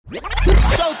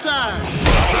halftime.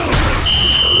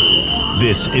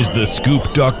 This is the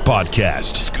Scoop Duck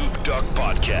Podcast. Scoop Duck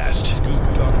Podcast.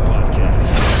 Scoop Duck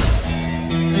Podcast.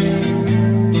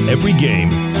 Every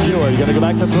game. He's going to go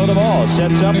back to throw the ball.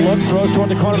 Sets up, looks, throws toward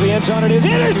the corner of the end zone. It is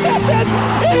intercepted!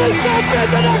 Intercepted!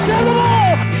 The next of the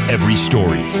ball! Every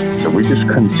story. If we just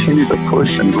continue to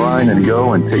push and grind and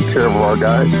go and take care of our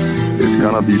guys, it's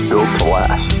going to be built to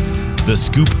last. The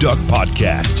Scoop Duck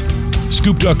Podcast.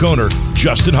 Scoop Duck owner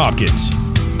Justin Hopkins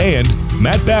and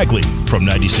Matt Bagley from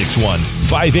 96.1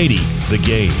 580 The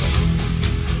Game.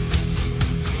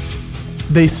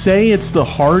 They say it's the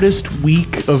hardest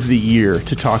week of the year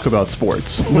to talk about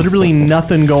sports. Literally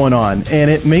nothing going on.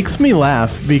 And it makes me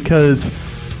laugh because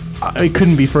it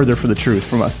couldn't be further from the truth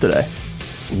from us today.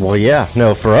 Well, yeah.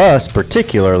 No, for us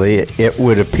particularly, it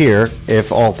would appear,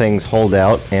 if all things hold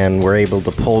out and we're able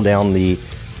to pull down the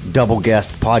double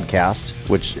guest podcast,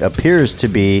 which appears to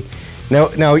be...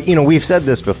 Now, we've said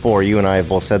this before. You and I have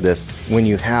both said this. When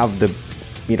you have the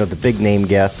big name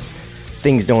guests,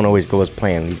 things don't always go as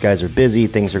planned. These guys are busy,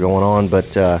 things are going on,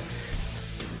 but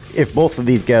if both of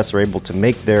these guests are able to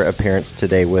make their appearance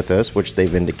today with us, which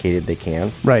they've indicated they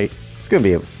can, right? It's going to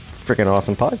be a freaking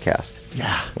awesome podcast.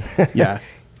 Yeah.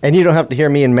 And you don't have to hear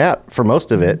me and Matt for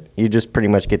most of it. You just pretty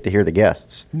much get to hear the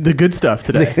guests. The good stuff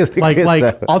today. The good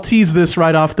stuff. I'll tease this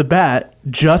right off the bat.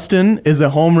 Justin is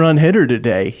a home run hitter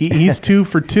today. He's 2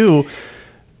 for 2.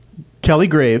 Kelly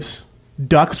Graves,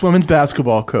 Ducks women's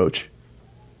basketball coach.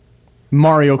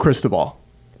 Mario Cristobal.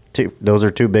 Those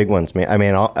are two big ones, man.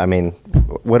 I mean,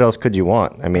 what else could you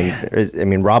want? I mean,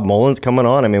 Rob Mullins coming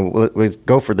on. I mean, let's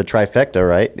go for the trifecta,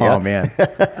 right? Yeah. Oh man,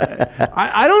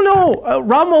 I don't know.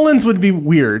 Rob Mullins would be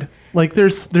weird. Like,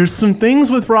 there's some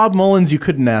things with Rob Mullins you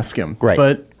couldn't ask him, right?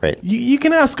 But right. You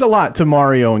can ask a lot to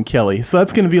Mario and Kelly, so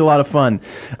that's going to be a lot of fun.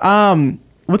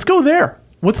 Let's go there.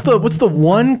 What's the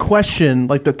one question,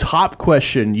 like the top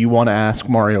question you want to ask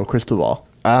Mario Cristobal?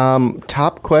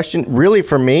 Top question, really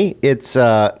for me, it's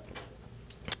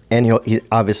and he'll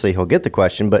get the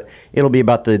question, but it'll be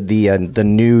about the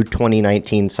new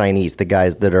 2019 signees, the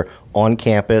guys that are on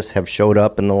campus, have showed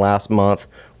up in the last month,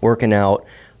 working out,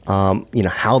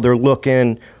 how they're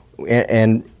looking,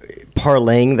 and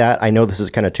parlaying that. I know this is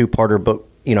kind of two-parter, but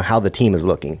how the team is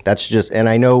looking. That's just, and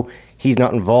I know he's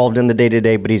not involved in the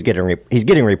day-to-day, but he's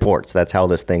getting reports. That's how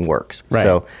this thing works. Right.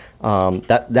 So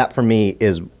that for me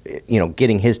is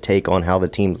getting his take on how the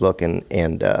team's looking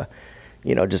and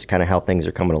just kind of how things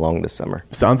are coming along this summer.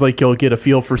 Sounds like you'll get a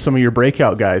feel for some of your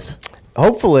breakout guys.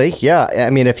 Hopefully, yeah. I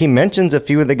mean, if he mentions a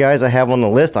few of the guys I have on the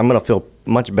list, I'm going to feel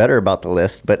much better about the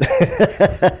list. But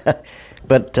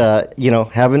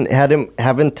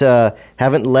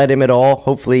haven't let him at all.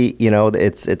 Hopefully,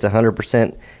 it's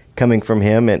 100% coming from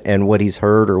him and what he's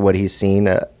heard or what he's seen,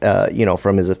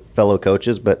 from his fellow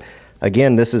coaches. But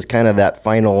again, this is kind of that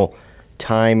final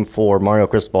time for Mario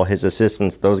Cristobal, his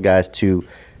assistants, those guys to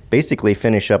basically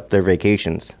finish up their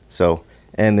vacations.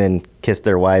 And then kiss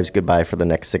their wives goodbye for the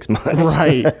next 6 months.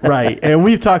 Right. And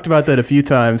we've talked about that a few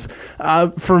times.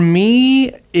 For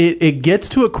me, it gets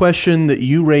to a question that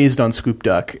you raised on Scoop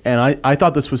Duck, and I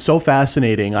thought this was so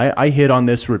fascinating. I hit on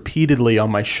this repeatedly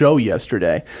on my show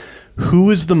yesterday.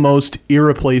 Who is the most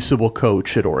irreplaceable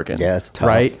coach at Oregon? Yeah, it's tough.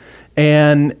 Right?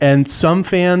 And some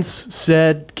fans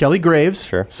said Kelly Graves.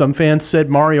 Sure. Some fans said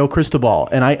Mario Cristobal.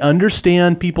 And I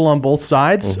understand people on both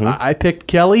sides. Mm-hmm. I picked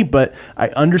Kelly, but I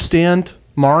understand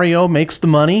Mario makes the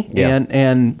money,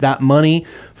 and that money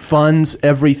funds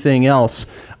everything else.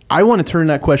 I want to turn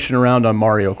that question around on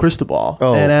Mario Cristobal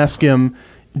and ask him,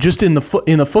 just in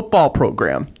the football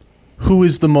program, who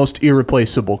is the most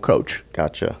irreplaceable coach?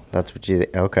 Gotcha. That's what you...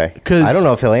 Okay. I don't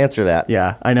know if he'll answer that.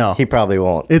 Yeah, I know. He probably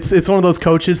won't. It's one of those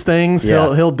coaches things.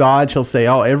 Yeah. He'll dodge. He'll say,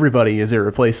 "Oh, everybody is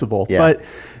irreplaceable." Yeah. But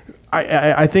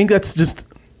I think that's just...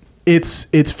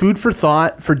 It's food for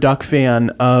thought for Duck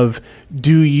fan of,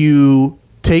 do you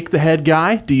take the head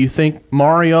guy? Do you think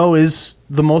Mario is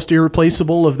the most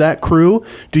irreplaceable of that crew?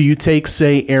 Do you take,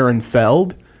 say, Aaron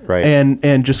Feld? Right.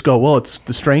 And just go, well, it's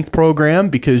the strength program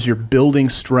because you're building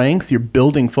strength, you're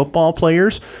building football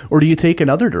players, or do you take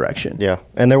another direction? Yeah,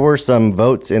 and there were some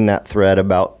votes in that thread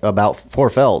about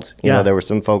for Feld. There were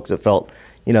some folks that felt,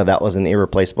 that was an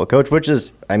irreplaceable coach, which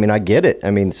is, I get it.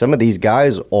 Some of these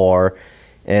guys are,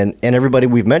 and everybody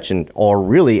we've mentioned are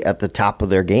really at the top of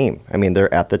their game.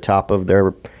 They're at the top of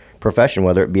their profession,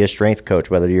 whether it be a strength coach,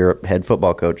 whether you're a head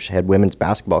football coach, head women's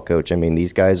basketball coach.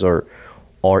 These guys are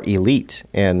elite,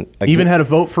 and again, even had a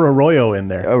vote for Arroyo in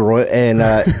there.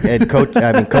 And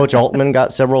Coach Altman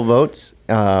got several votes.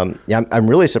 I'm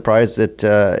really surprised that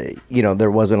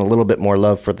there wasn't a little bit more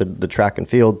love for the track and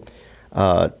field.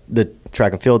 The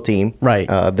track and field team right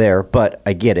there, but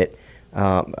I get it.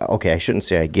 Okay, I shouldn't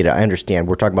say I get it. I understand.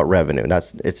 We're talking about revenue.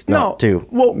 It's not too.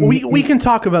 Well, we can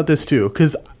talk about this too,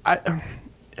 because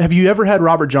have you ever had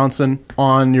Robert Johnson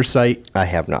on your site? I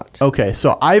have not. Okay,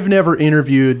 so I've never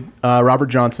interviewed Robert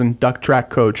Johnson, duck track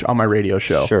coach, on my radio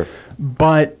show. Sure.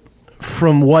 But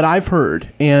from what I've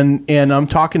heard, and I'm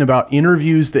talking about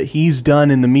interviews that he's done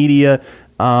in the media,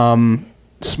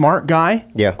 smart guy,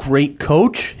 great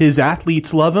coach, his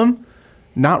athletes love him,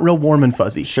 not real warm and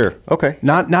fuzzy. Sure, okay.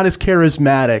 Not as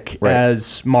charismatic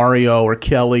as Mario or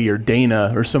Kelly or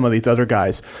Dana or some of these other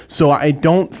guys. So I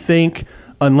don't think,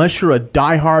 unless you're a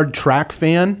diehard track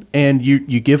fan and you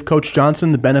give Coach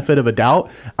Johnson the benefit of a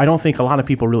doubt, I don't think a lot of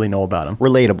people really know about him.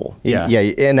 Relatable, yeah,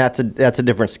 and that's a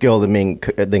different skill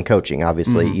than coaching.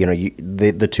 Obviously,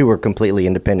 the two are completely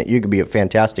independent. You could be a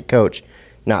fantastic coach,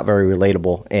 not very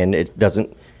relatable, and it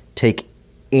doesn't take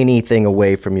anything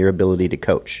away from your ability to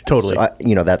coach. Totally,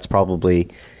 so that's probably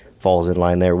falls in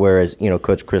line there. Whereas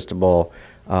Coach Cristobal.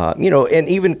 And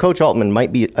even Coach Altman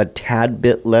might be a tad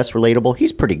bit less relatable.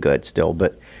 He's pretty good still,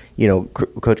 but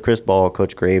Coach Cristobal,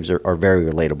 Coach Graves are very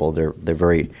relatable. They're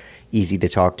very easy to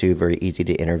talk to, very easy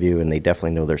to interview, and they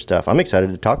definitely know their stuff. I'm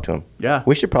excited to talk to them. Yeah,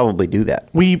 we should probably do that.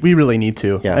 We really need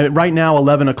to. Yeah. Right now,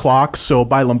 11 o'clock. So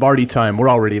by Lombardi time, we're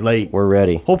already late. We're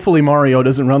ready. Hopefully Mario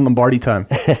doesn't run Lombardi time.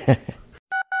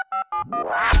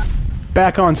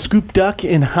 Back on Scoop Duck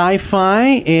in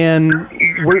Hi-Fi, and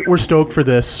we're stoked for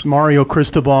this. Mario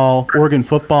Cristobal, Oregon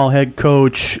football head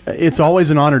coach. It's always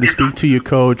an honor to speak to you,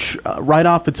 Coach. Right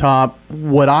off the top,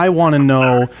 what I want to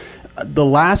know, the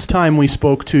last time we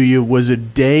spoke to you was a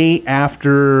day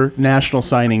after National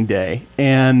Signing Day,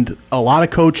 and a lot of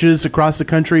coaches across the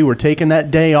country were taking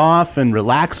that day off and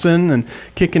relaxing and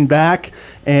kicking back,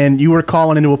 and you were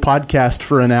calling into a podcast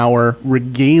for an hour,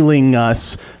 regaling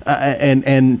us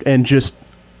and just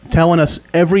telling us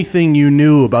everything you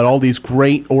knew about all these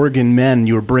great Oregon men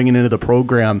you were bringing into the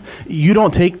program. You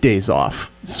don't take days off.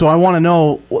 So I want to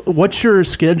know, what's your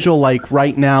schedule like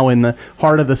right now in the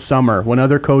heart of the summer when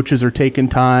other coaches are taking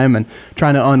time and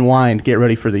trying to unwind, get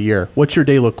ready for the year? What's your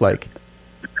day look like?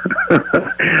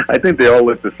 I think they all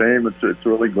look the same. It's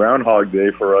really Groundhog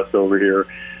Day for us over here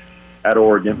at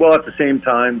Oregon. Well, at the same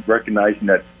time, recognizing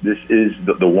that this is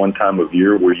the one time of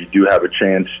year where you do have a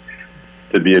chance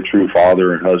to be a true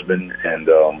father and husband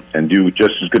and do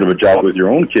just as good of a job with your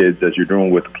own kids as you're doing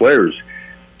with the players.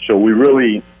 So we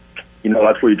really,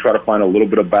 that's where you try to find a little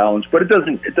bit of balance. But it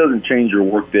doesn't change your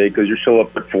work day, because you're still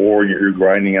up at 4, you're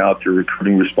grinding out your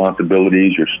recruiting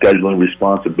responsibilities, your scheduling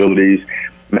responsibilities,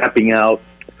 mapping out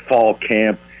fall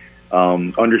camp,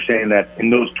 understanding that in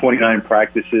those 29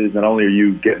 practices, not only are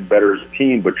you getting better as a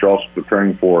team, but you're also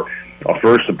preparing for a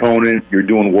first opponent. You're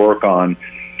doing work on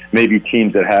maybe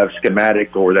teams that have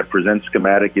schematic or that present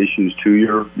schematic issues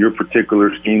to your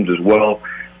particular schemes as well.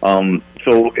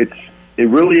 So it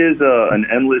really is an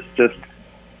endless, just,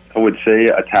 I would say,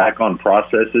 attack on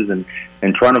processes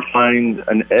and trying to find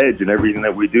an edge in everything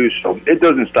that we do. So it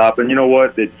doesn't stop. And you know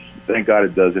what? Thank God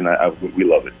it doesn't. We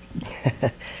love it.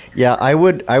 Yeah, I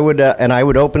would, and I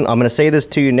would open. I'm going to say this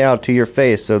to you now, to your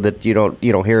face, so that you don't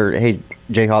hear, hey,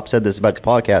 J-Hop said this about the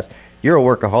podcast. You're a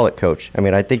workaholic, Coach. I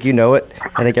mean, I think you know it.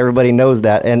 I think everybody knows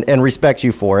that and respects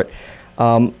you for it.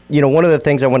 One of the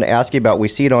things I want to ask you about, we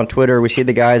see it on Twitter. We see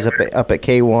the guys up at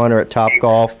K1 or at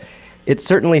Topgolf. It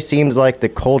certainly seems like the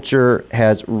culture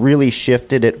has really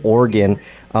shifted at Oregon,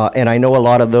 and I know a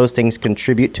lot of those things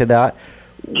contribute to that.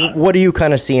 What are you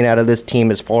kind of seeing out of this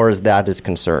team as far as that is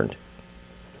concerned?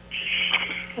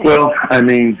 Well, I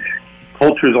mean,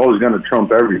 culture is always going to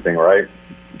trump everything, right?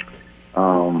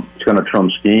 It's going to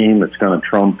trump scheme. It's going to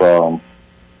trump, you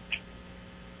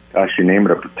name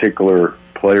it, a particular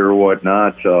player or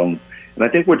whatnot. And I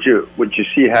think what you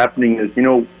see happening is,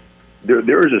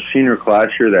 there is a senior class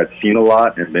here that's seen a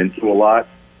lot and been through a lot,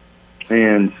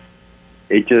 and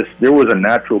there was a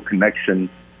natural connection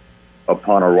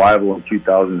upon arrival in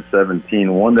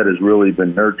 2017, one that has really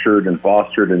been nurtured and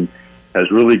fostered and has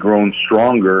really grown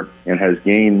stronger and has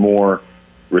gained more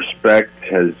respect,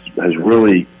 has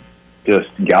really just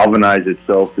galvanized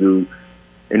itself through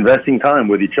investing time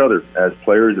with each other as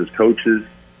players, as coaches,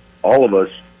 all of us,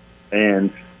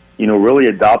 and, really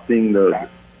adopting the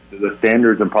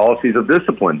standards and policies of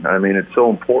discipline. I mean, it's so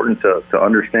important to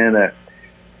understand that,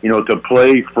 to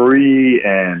play free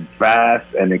and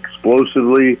fast and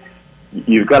explosively,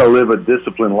 you've got to live a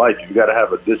disciplined life. You've got to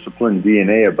have a disciplined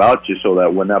DNA about you so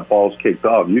that when that ball's kicked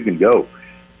off, you can go.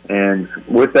 And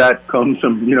with that comes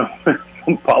some,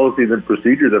 some policies and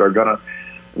procedures that are gonna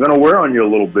wear on you a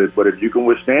little bit. But if you can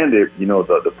withstand it,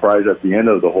 the prize at the end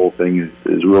of the whole thing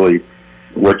is really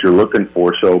what you're looking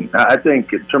for. So I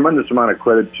think a tremendous amount of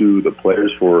credit to the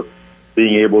players for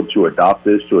being able to adopt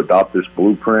this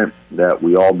blueprint that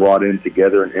we all brought in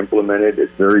together and implemented.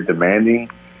 It's very demanding,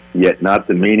 yet not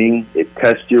demeaning. It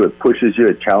tests you, it pushes you,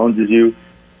 it challenges you.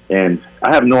 And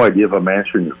I have no idea if I'm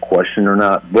answering your question or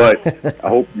not, but I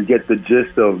hope you get the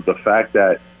gist of the fact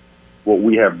that what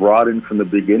we have brought in from the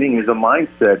beginning is a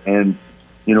mindset. And,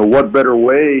 you know, what better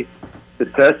way to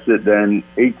test it than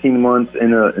 18 months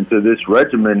into this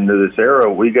regimen, into this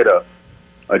era? We get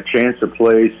a chance to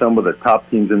play some of the top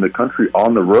teams in the country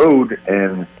on the road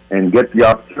and get the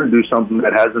opportunity to do something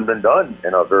that hasn't been done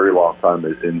in a very long time,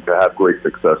 and to have great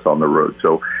success on the road.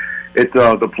 So it's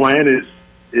the plan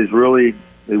is really,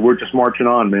 we're just marching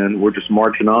on, man. We're just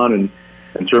marching on, and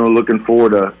certainly looking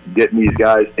forward to getting these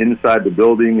guys inside the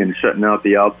building and shutting out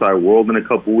the outside world in a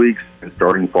couple weeks and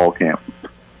starting fall camp.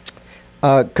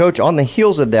 Coach, on the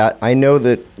heels of that, I know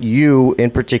that you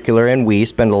in particular and we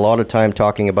spend a lot of time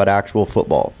talking about actual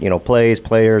football, you know, plays,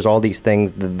 players, all these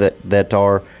things that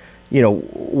are, you know,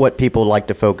 what people like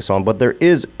to focus on. But there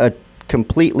is a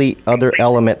completely other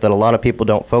element that a lot of people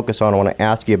don't focus on I want to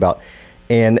ask you about,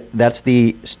 and that's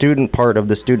the student part of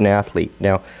the student athlete.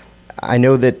 Now, I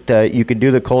know that you could do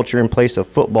the culture in place of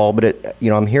football, but,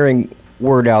 I'm hearing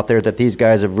word out there that these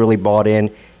guys have really bought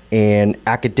in. And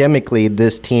academically,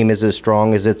 this team is as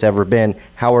strong as it's ever been.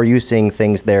 How are you seeing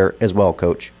things there as well,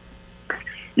 Coach?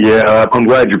 Yeah, I'm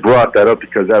glad you brought that up,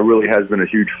 because that really has been a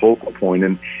huge focal point.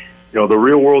 And, the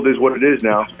real world is what it is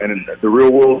now. And the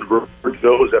real world rewards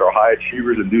those that are high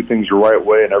achievers and do things the right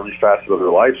way in every facet of their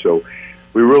life. So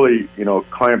we really,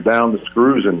 clamp down the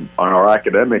screws on our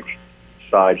academic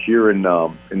side here in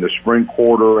the spring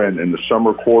quarter and in the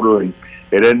summer quarter. And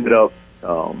it ended up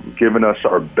giving us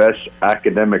our best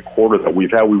academic quarter that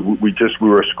we've had. We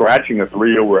were scratching a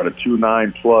 3.0. We're at a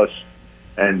 2.9 plus,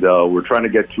 and we're trying to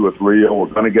get to a 3.0.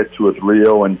 We're going to get to a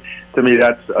 3.0, and to me,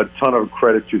 that's a ton of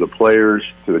credit to the players,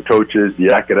 to the coaches,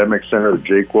 the academic center, the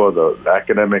JQA, the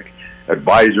academic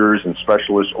advisors and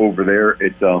specialists over there.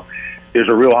 There's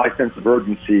a real high sense of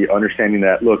urgency, understanding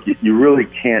that, look, you really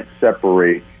can't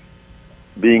separate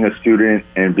being a student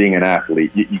and being an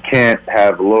athlete. You can't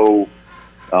have low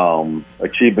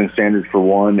achievement standards for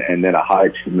one and then a high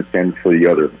achievement standard for the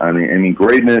other. I mean,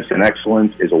 greatness and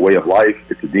excellence is a way of life.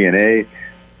 It's a DNA,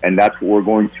 and that's what we're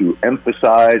going to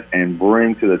emphasize and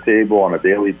bring to the table on a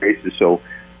daily basis. So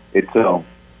it's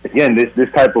again,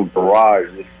 this type of barrage,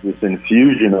 this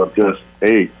infusion of just,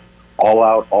 hey, all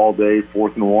out, all day,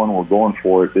 4th and 1, we're going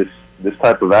for it. This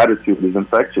type of attitude is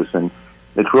infectious, and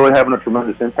it's really having a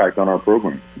tremendous impact on our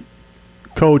program.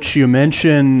 Coach, you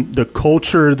mentioned the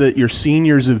culture that your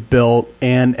seniors have built,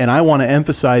 and I want to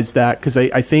emphasize that, because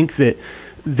I think that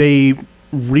they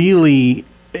really,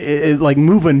 like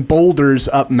moving boulders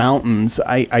up mountains.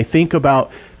 I think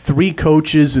about 3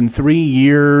 coaches in 3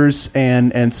 years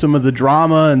and some of the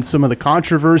drama and some of the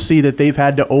controversy that they've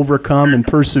had to overcome and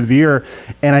persevere.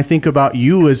 And I think about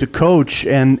you as a coach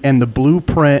and the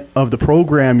blueprint of the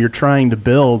program you're trying to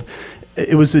build.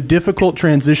 It was a difficult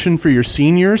transition for your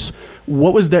seniors.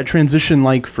 What was that transition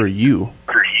like for you?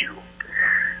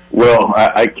 Well,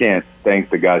 I can't thank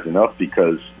the guys enough,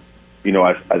 because,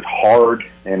 as hard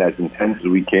and as intense as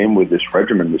we came with this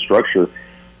regimen, the structure,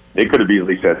 they could have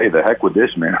easily said, hey, the heck with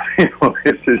this, man.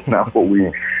 This is not what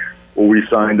we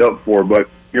signed up for. But,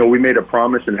 we made a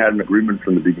promise and had an agreement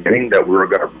from the beginning that we were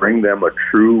going to bring them a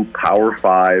true Power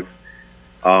 5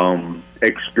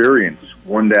 experience,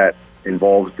 one that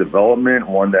involves development,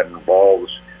 one that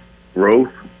involves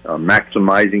growth,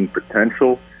 maximizing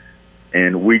potential.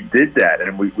 And we did that,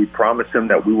 and we promised them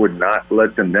that we would not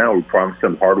let them down. We promised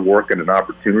them hard work and an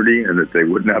opportunity, and that they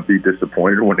would not be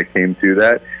disappointed when it came to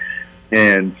that.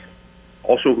 And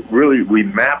also, really, we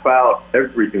map out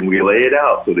everything. We lay it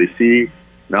out so they see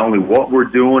not only what we're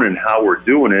doing and how we're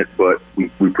doing it, but we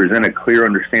present a clear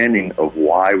understanding of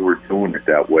why we're doing it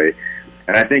that way.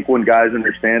 And I think when guys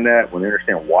understand that, when they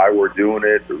understand why we're doing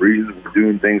it, the reasons we're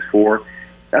doing things for,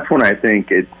 that's when I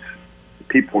think it's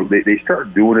people, they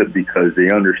start doing it because they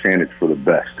understand it's for the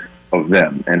best of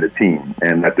them and the team,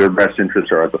 and that their best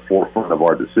interests are at the forefront of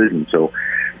our decision. So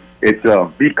it's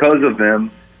because of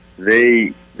them,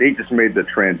 they just made the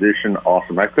transition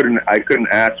awesome. I couldn't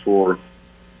ask for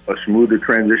a smoother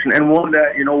transition, and one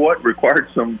that, required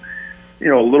some, a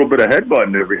little bit of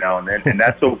headbutting every now and then, and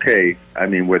that's okay. I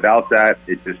mean, without that,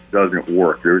 it just doesn't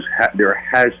work. There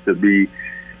has to be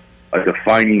a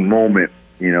defining moment,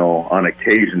 on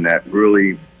occasion that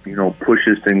really,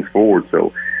 pushes things forward.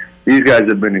 So these guys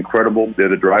have been incredible. They're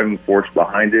the driving force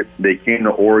behind it. They came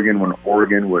to Oregon when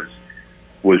Oregon was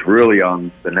was really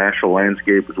on the national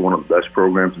landscape. It's one of the best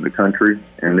programs in the country,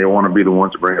 and they want to be the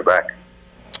ones to bring it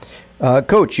back.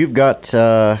 Coach, you've got,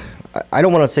 I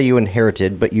don't want to say you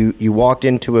inherited, but you walked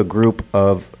into a group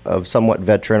of somewhat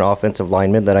veteran offensive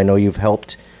linemen that I know you've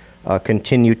helped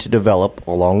continue to develop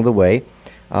along the way.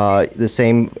 The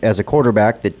same as a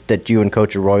quarterback that you and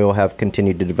Coach Arroyo have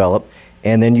continued to develop.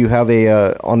 And then you have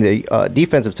on the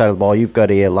defensive side of the ball, you've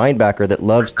got a linebacker that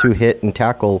loves to hit and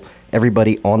tackle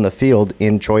everybody on the field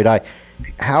in Troy Dye.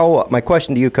 My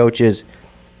question to you, Coach, is,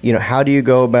 how do you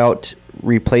go about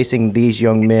replacing these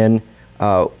young men,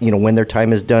 when their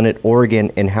time is done at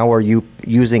Oregon, and how are you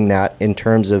using that in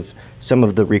terms of some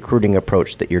of the recruiting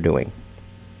approach that you're doing?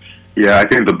 Yeah, I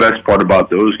think the best part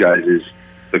about those guys is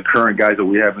the current guys that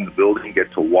we have in the building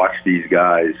get to watch these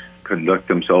guys conduct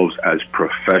themselves as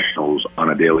professionals on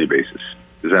a daily basis.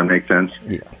 Does that make sense?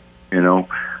 Yeah.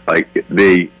 Like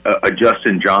a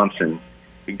Justin Johnson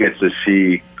gets to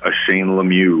see a Shane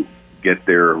Lemieux get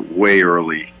there way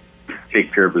early,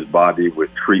 take care of his body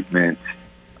with treatment,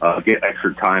 get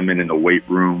extra time in the weight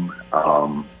room,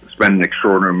 spend an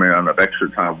extraordinary amount of extra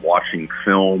time watching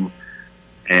film,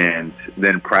 and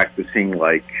then practicing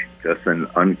like just an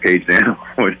uncaged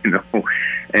animal,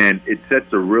 and it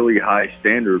sets a really high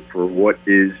standard for what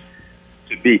is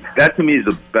to be. That to me is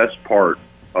the best part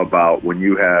about when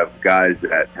you have guys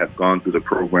that have gone through the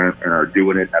program and are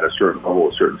doing it at a certain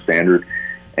level, a certain standard,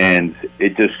 and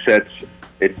it just sets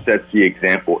the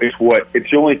example. It's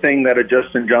the only thing that a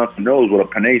Justin Johnson knows, what a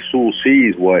Penei Sewell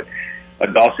sees, what a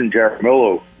Dawson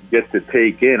Jaramillo gets to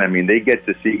take in. I mean, they get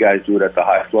to see guys do it at the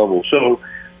highest level. So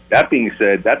that being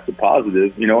said, that's the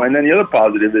positive, and then the other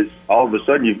positive is all of a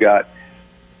sudden you've got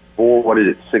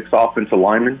 6 offensive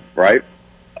linemen, right,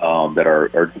 that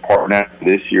are departing after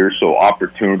this year. So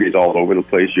opportunities all over the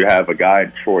place. You have a guy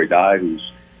in Troy Dye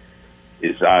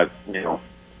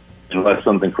unless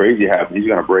something crazy happens, he's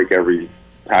going to break every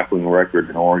tackling record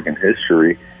in Oregon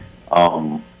history.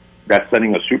 That's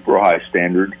setting a super high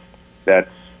standard.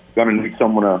 That's going to need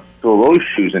someone to fill those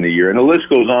shoes in a year. And the list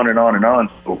goes on and on and on.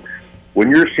 So when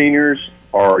your seniors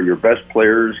are your best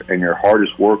players and your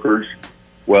hardest workers,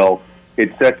 well,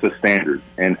 it sets a standard.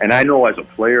 And I know as a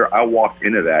player, I walked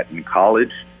into that in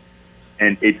college,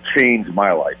 and it changed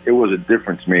my life. It was a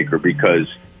difference maker because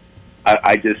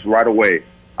I just right away,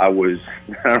 I was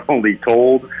not only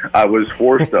told, I was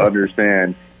forced to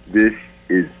understand this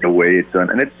is the way it's done,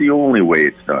 and it's the only way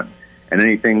it's done. And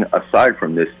anything aside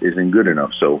from this isn't good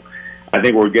enough. So I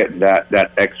think we're getting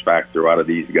that X factor out of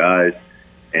these guys,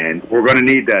 and we're going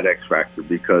to need that X factor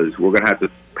because we're going to have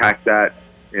to pack that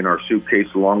in our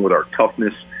suitcase along with our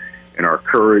toughness and our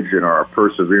courage and our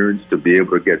perseverance to be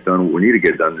able to get done what we need to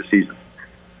get done this season.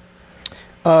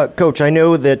 Coach, I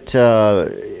know that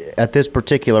at this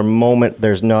particular moment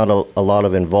there's not a lot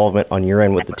of involvement on your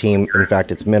end with the team. In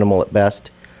fact, it's minimal at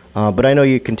best. But I know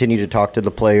you continue to talk to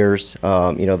the players.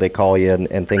 They call you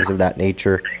and things of that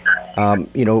nature.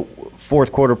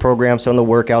 Fourth quarter program, some of the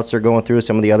workouts they're going through,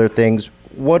 some of the other things.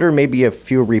 What are maybe a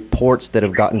few reports that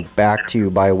have gotten back to you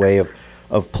by way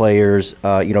of players,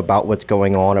 about what's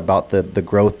going on, about the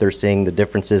growth they're seeing, the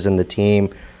differences in the team?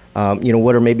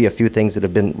 What are maybe a few things that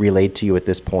have been relayed to you at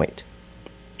this point?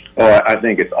 Oh, I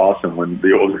think it's awesome when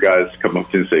the older guys come up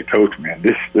to you and say, "Coach, man,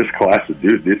 this class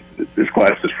this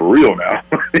class is for real now."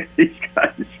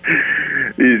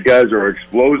 These guys are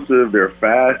explosive. They're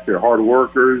fast. They're hard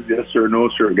workers. Yes sir, no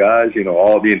sir, guys.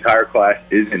 All the entire class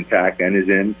is intact and is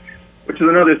in, which is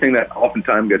another thing that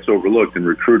oftentimes gets overlooked in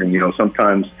recruiting.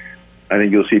 Sometimes I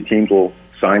think you'll see teams will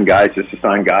sign guys just to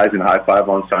sign guys and high five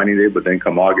on signing day, but then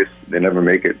come August, they never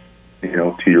make it,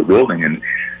 to your building. And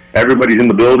everybody's in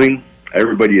the building.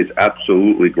 Everybody is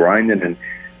absolutely grinding. And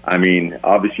I mean,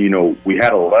 obviously, we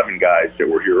had 11 guys that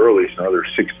were here early, so another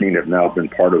 16 have now been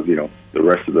part of, the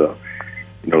rest of the,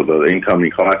 the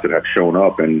incoming class that have shown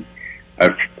up. And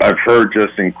I've heard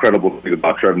just incredible things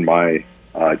about Trevin Mai,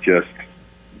 just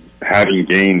having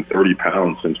gained 30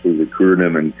 pounds since we recruited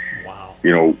him, and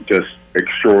just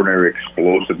extraordinary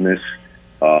explosiveness,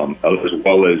 as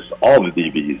well as all the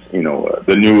DBs.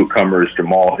 The newcomers,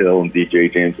 Jamal Hill and DJ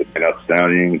James, have been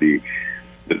outstanding.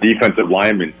 The defensive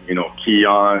linemen,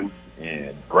 Keon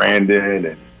and Brandon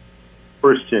and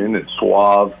Christian and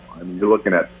Suave. I mean, you're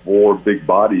looking at 4 big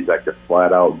bodies that could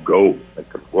flat out go, that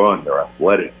could run. They're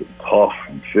athletic and tough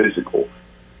and physical.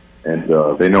 And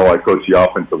they know I coach the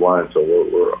offensive line, so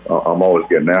I'm always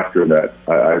getting after that.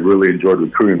 I really enjoyed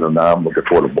recruiting them. Now I'm looking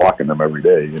forward to blocking them every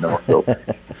day, So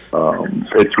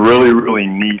it's really, really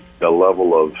neat, the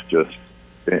level of just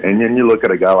 – and then you look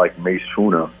at a guy like Mace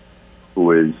Funa,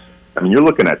 who is – I mean, you're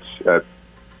looking at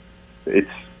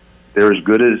they're as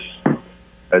good as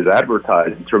as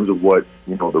advertised in terms of what,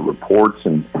 you know, the reports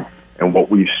and what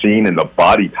we've seen in the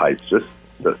body types, just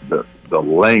the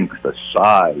length, the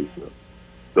size,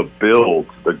 the build,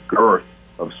 the girth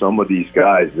of some of these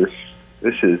guys.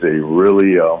 This is a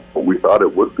really what we thought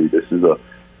it would be. This is a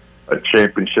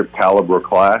championship caliber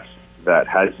class that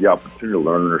has the opportunity to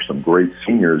learn under some great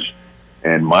seniors.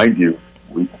 And mind you,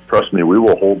 trust me, we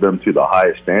will hold them to the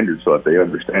highest standards so that they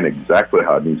understand exactly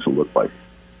how it needs to look like.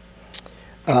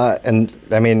 And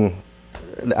I mean,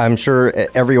 I'm sure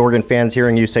every Oregon fan's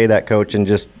hearing you say that, Coach, and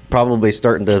just probably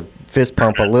starting to fist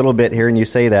pump a little bit hearing you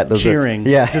say that. Cheering.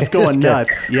 Just going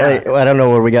nuts. Yeah. I don't know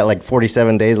where we got like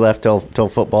 47 days left till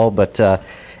football, but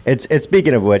it's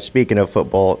speaking of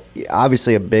football,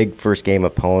 obviously a big first game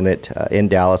opponent in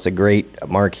Dallas, a great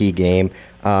marquee game.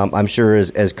 I'm sure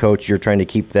as coach, you're trying to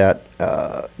keep that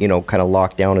kind of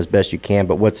locked down as best you can.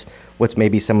 But what's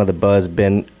maybe some of the buzz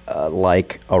been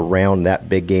like around that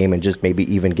big game, and just maybe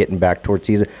even getting back towards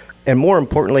season? And more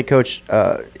importantly, Coach,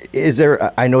 is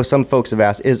there? I know some folks have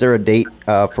asked, is there a date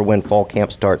for when fall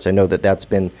camp starts? I know that's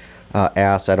been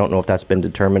asked. I don't know if that's been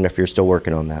determined. If you're still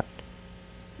working on that.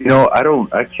 You know,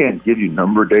 I can't give you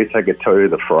number dates. I could tell you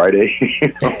the Friday.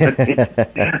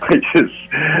 I just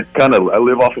I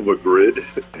live off of a grid,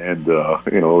 and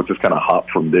just kind of hop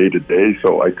from day to day.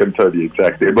 So I couldn't tell you the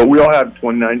exact day. But we all have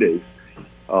 29 days.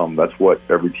 That's what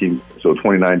every team. So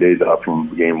 29 days out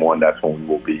from game one. That's when we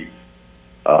will be.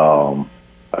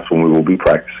 That's when we will be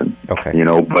practicing. Okay. You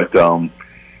know, but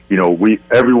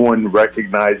everyone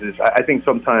recognizes. I think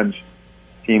sometimes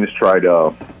teams try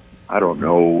to, I don't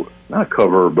know, not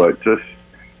cover, but just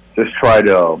try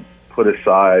to put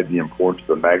aside the importance,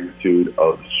 the magnitude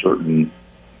of certain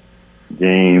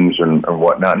games and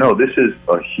whatnot. No, this is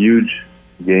a huge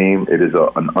game. It is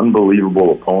an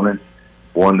unbelievable opponent,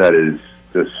 one that is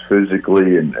just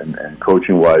physically and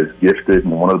coaching-wise gifted,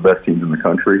 and one of the best teams in the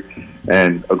country,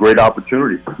 and a great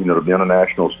opportunity, to be on a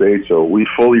national stage. So we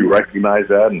fully recognize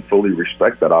that and fully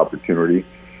respect that opportunity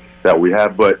that we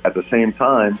have. But at the same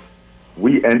time,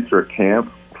 we enter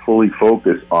camp fully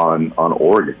focused on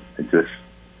Oregon.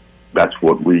 That's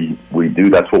what we do.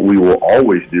 That's what we will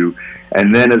always do.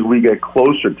 And then as we get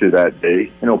closer to that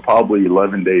day, probably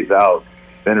 11 days out,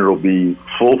 then it'll be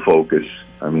full focus.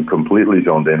 I mean, completely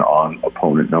zoned in on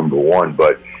opponent number one.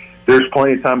 But there's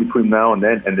plenty of time between now and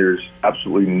then, and there's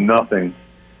absolutely nothing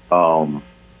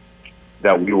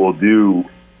that we will do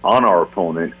on our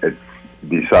opponent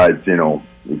besides,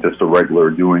 just the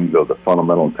regular doing the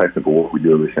fundamental and technical work we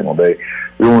do every single day.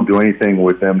 We won't do anything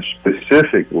with them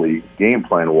specifically, game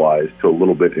plan-wise, till a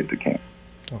little bit into camp.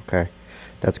 Okay.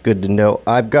 That's good to know.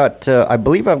 I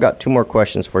believe I've got two more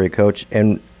questions for you, Coach.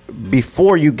 And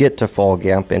before you get to fall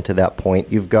camp and to that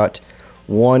point, you've got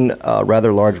one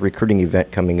rather large recruiting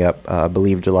event coming up, I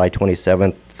believe July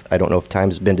 27th. I don't know if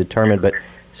time's been determined, but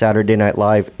Saturday Night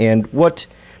Live. And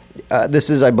this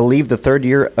is, I believe, the third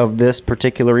year of this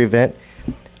particular event.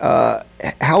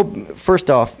 First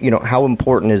off, how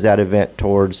important is that event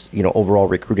towards, overall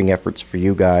recruiting efforts for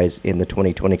you guys in the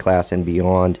 2020 class and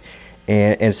beyond?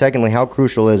 And secondly, how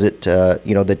crucial is it,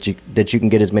 that you can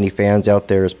get as many fans out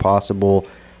there as possible,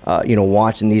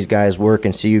 watching these guys work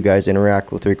and see you guys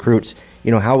interact with recruits?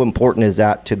 How important is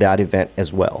that to that event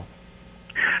as well?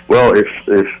 Well,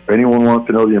 if anyone wants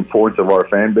to know the importance of our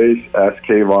fan base, ask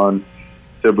Kayvon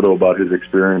Thibodeau about his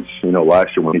experience,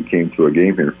 last year when he came to a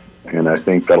game here. And I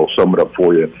think that'll sum it up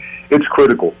for you. It's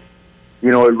critical. It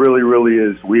really, really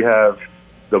is. We have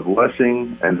the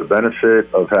blessing and the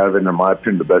benefit of having, in my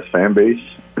opinion, the best fan base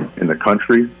in the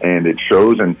country, and it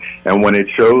shows. And when it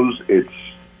shows, it's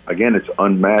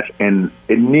unmatched, and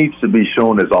it needs to be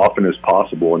shown as often as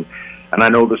possible. And I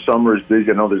know the summer is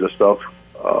busy. I know there's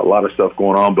a lot of stuff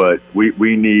going on, but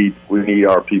we need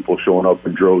our people showing up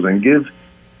in droves and give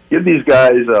these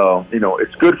guys.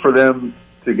 It's good for them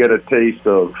to get a taste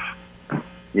of,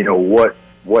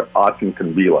 what Autzen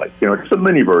can be like. Just a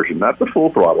mini version, not the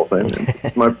full throttle thing.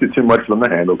 It might be too much for them to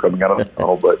handle coming out of the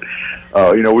tunnel, but,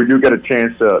 we do get a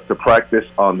chance to practice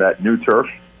on that new turf,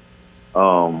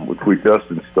 which we just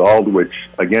installed, which,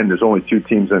 again, there's only two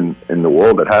teams in the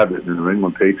world that have it, the New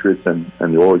England Patriots and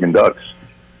the Oregon Ducks.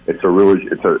 It's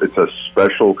a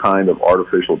special kind of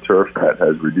artificial turf that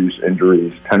has reduced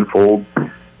injuries tenfold,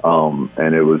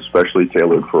 and it was specially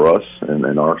tailored for us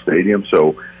in our stadium.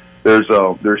 So there's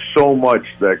so much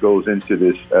that goes into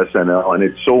this SNL, and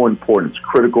it's so important. It's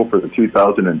critical for the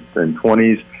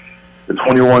 2020s, the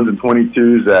 21s and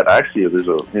 22s. That actually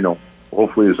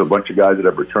hopefully there's a bunch of guys that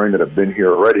have returned that have been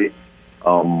here already.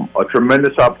 A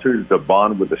tremendous opportunity to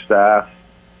bond with the staff,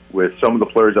 with some of the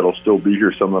players that'll still be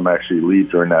here. Some of them actually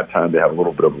leave during that time. They have a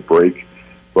little bit of a break.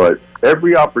 But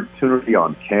every opportunity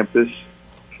on campus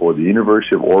for the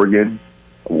University of Oregon,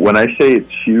 when I say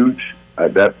it's huge,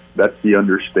 that's the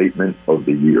understatement of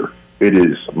the year. It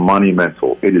is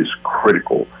monumental. It is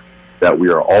critical that we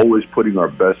are always putting our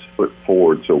best foot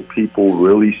forward so people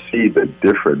really see the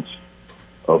difference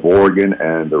of Oregon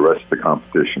and the rest of the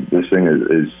competition. This thing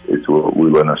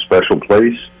we're in a special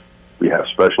place. We have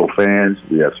special fans.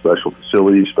 We have special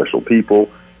facilities, special people,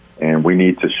 and we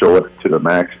need to show it to the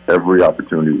max every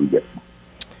opportunity we get.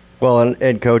 Well,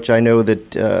 and Coach, I know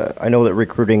that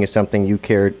recruiting is something you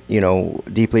care,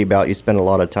 deeply about. You spend a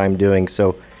lot of time doing.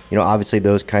 So, obviously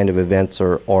those kind of events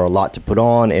are a lot to put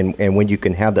on, and when you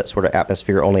can have that sort of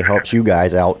atmosphere, only helps you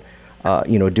guys out,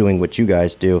 doing what you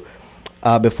guys do.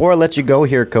 Before I let you go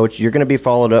here, Coach, you're going to be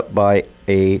followed up by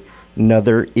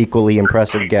another equally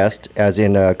impressive guest, as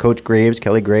in Coach Graves.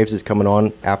 Kelly Graves is coming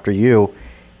on after you.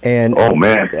 And oh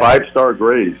man, 5-star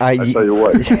Graves! I tell you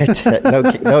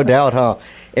what, no doubt, huh?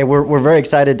 And we're very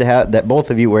excited to have that both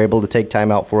of you were able to take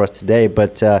time out for us today.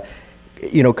 But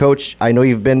Coach, I know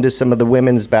you've been to some of the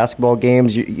women's basketball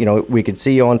games. We could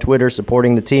see you on Twitter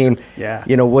supporting the team. Yeah.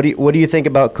 What do you think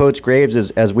about Coach Graves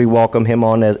as we welcome him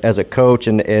on as a coach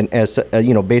and as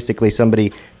basically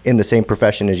somebody in the same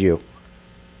profession as you?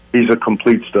 He's a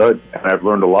complete stud, and I've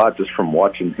learned a lot just from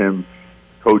watching him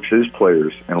coach his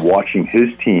players and watching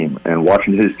his team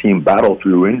battle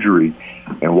through injury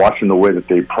and watching the way that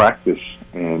they practice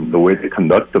and the way they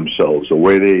conduct themselves, the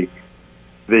way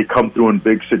they come through in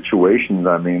big situations.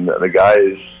 I mean, the guy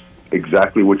is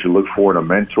exactly what you look for in a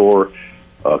mentor,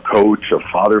 a coach, a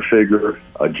father figure,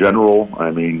 a general. I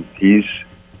mean, he's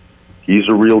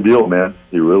a real deal, man.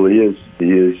 He really is.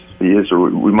 He is.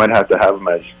 We might have to have him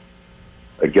as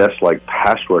a guest like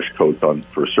pass rush coach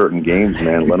for certain games,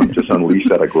 man. Let them just unleash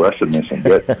that aggressiveness and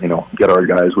get our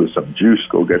guys with some juice.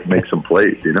 Make some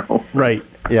plays, Right.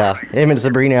 Yeah. Him and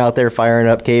Sabrina out there firing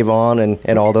up Kayvon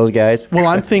and all those guys. Well,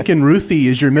 I'm thinking Ruthie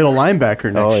is your middle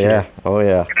linebacker next year. Oh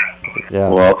yeah. Yeah.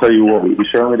 Well, I'll tell you what, we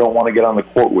certainly don't want to get on the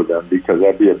court with them because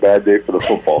that'd be a bad day for the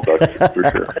football, for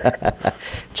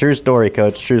sure. True story,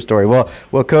 Coach. True story. Well,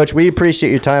 Coach, we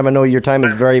appreciate your time. I know your time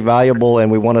is very valuable, and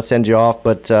we want to send you off.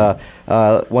 But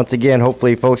once again,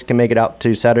 hopefully folks can make it out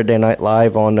to Saturday Night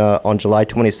Live on July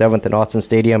 27th in Autzen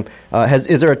Stadium.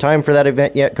 Is there a time for that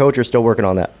event yet, Coach, or still working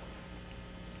on that?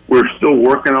 We're still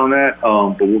working on that,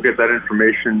 but we'll get that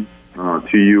information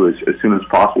to you as soon as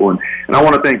possible. And I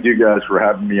want to thank you guys for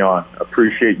having me on.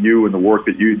 Appreciate you and the work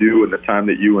that you do and the time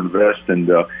that you invest. And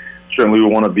certainly we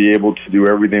want to be able to do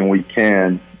everything we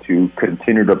can to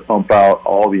continue to pump out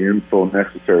all the info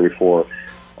necessary for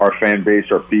our fan base,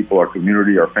 our people, our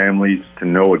community, our families to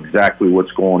know exactly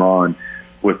what's going on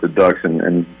with the Ducks.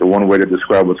 And the one way to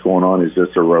describe what's going on is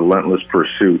just a relentless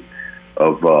pursuit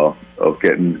of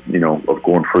getting, of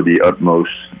going for the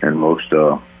utmost and most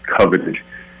coveted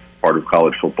part of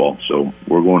college football. So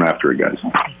we're going after it, guys.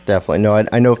 Definitely. No,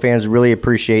 I know fans really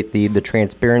appreciate the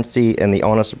transparency and the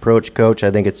honest approach, Coach.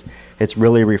 I think it's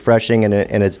really refreshing,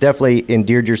 and it's definitely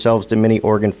endeared yourselves to many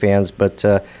Oregon fans. But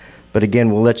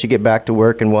again, we'll let you get back to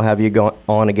work, and we'll have you go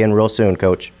on again real soon,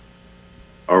 Coach.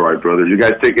 All right, brothers. You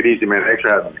guys take it easy, man. Thanks for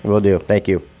having me. Will do. Thank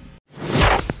you.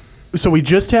 So we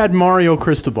just had Mario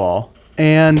Cristobal,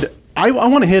 and I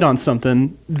want to hit on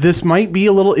something. This might be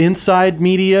a little inside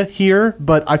media here,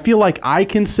 but I feel like I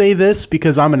can say this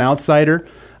because I'm an outsider.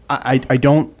 I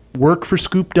don't work for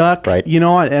Scoop Duck, right,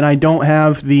 and I don't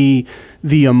have the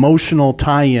emotional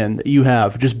tie-in that you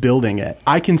have just building it.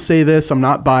 I can say this. I'm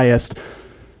not biased.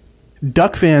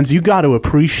 Duck fans, you got to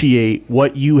appreciate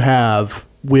what you have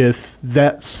with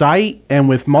that site and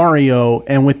with Mario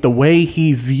and with the way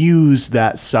he views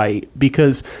that site,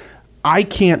 because I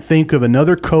can't think of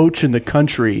another coach in the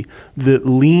country that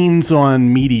leans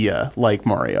on media like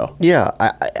Mario. Yeah,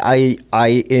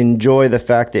 I enjoy the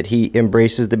fact that he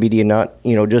embraces the media, not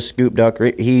just Scoop Duck.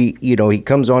 He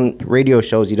comes on radio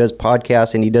shows, he does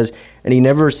podcasts, and he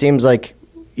never seems like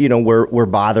we're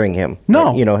bothering him.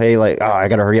 No, hey, I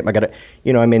gotta hurry up.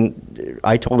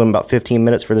 I told him about 15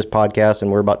 minutes for this podcast,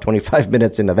 and we're about 25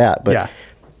 minutes into that. But yeah.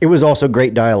 It was also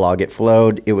great dialogue. It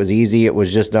flowed. It was easy. It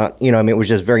was just not, it was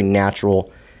just very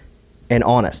natural and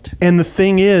honest. And the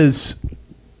thing is,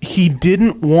 he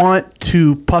didn't want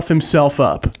to puff himself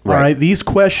up. Right. All right. These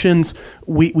questions,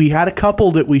 we had a couple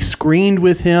that we screened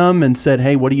with him and said,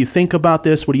 hey, what do you think about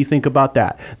this? What do you think about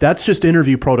that? That's just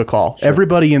interview protocol. Sure.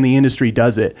 Everybody in the industry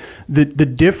does it. The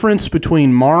difference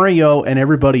between Mario and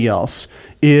everybody else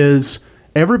is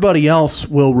everybody else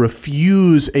will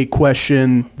refuse a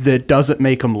question that doesn't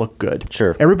make them look good.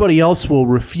 Sure. Everybody else will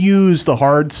refuse the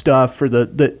hard stuff or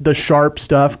the sharp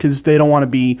stuff because they don't want to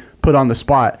be put on the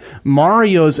spot.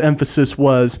 Mario's emphasis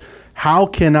was, how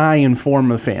can I inform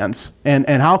the fans and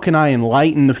how can I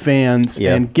enlighten the fans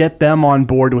and get them on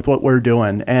board with what we're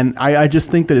doing? And I just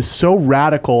think that is so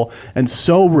radical and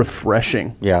so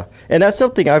refreshing. Yeah. And that's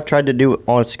something I've tried to do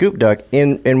on Scoop Duck.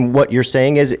 In what you're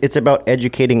saying is it's about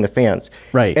educating the fans.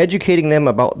 Right. Educating them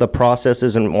about the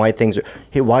processes and why things are,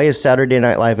 hey, why is Saturday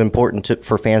Night Live important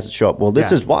for fans to show up? Well,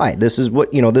 this is why. This is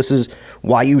what, this is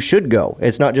why you should go.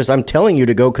 It's not just I'm telling you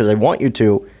to go because I want you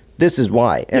to. This is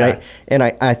why, and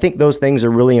I think those things are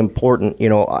really important.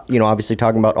 Obviously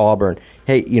talking about Auburn.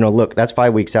 Hey, look, that's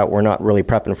 5 weeks out. We're not really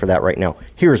prepping for that right now.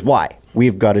 Here's why.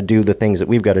 We've got to do the things that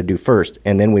we've got to do first,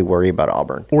 and then we worry about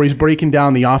Auburn. Or he's breaking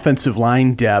down the offensive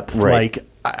line depth. Right. Like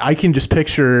I can just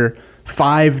picture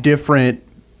 5 different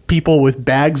people with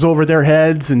bags over their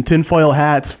heads and tinfoil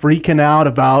hats freaking out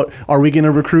about, are we going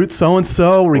to recruit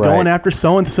so-and-so? Are we going after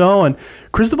so-and-so? And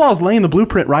Cristobal's laying the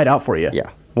blueprint right out for you. Yeah.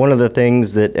 One of the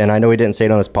things that, and I know he didn't say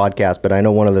it on this podcast, but I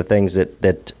know one of the things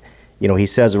that he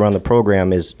says around the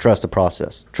program is trust the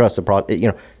process. Trust the process.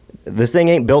 This thing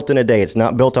ain't built in a day. It's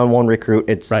not built on one recruit.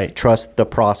 It's trust the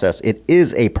process. It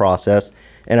is a process,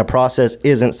 and a process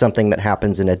isn't something that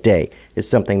happens in a day. It's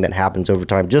something that happens over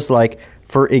time. Just like,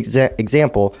 for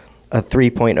example, a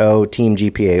 3.0 team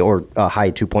GPA or a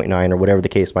high 2.9 or whatever the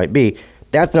case might be.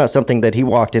 That's not something that he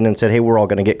walked in and said, hey, we're all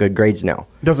going to get good grades now.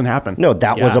 It doesn't happen. No,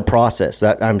 that was a process.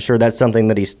 That I'm sure that's something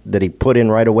that he put in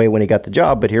right away when he got the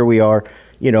job. But here we are,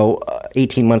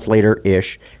 18 months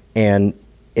later-ish, and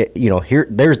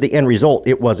there's the end result.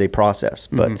 It was a process.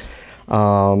 But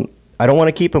I don't want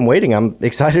to keep him waiting. I'm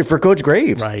excited for Coach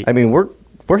Graves. Right. I mean, we're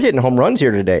hitting home runs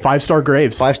here today. 5-star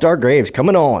Graves. 5-star Graves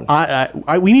coming on.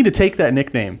 We need to take that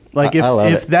nickname. Like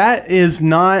if that is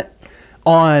not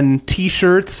on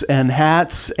T-shirts and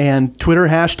hats and Twitter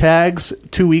hashtags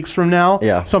 2 weeks from now,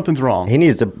 something's wrong. He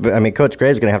needs to. Coach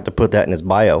Graves is going to have to put that in his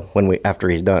bio after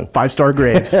he's done. 5-star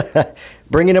Graves.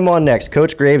 Bringing him on next,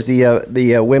 Coach Graves,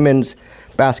 the women's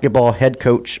basketball head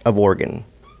coach of Oregon.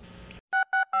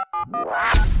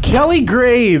 Kelly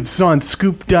Graves on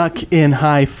Scoop Duck in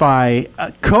Hi-Fi.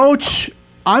 Coach,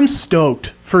 I'm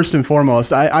stoked, first and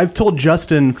foremost. I've told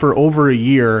Justin for over a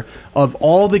year, of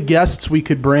all the guests we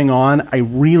could bring on, I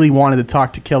really wanted to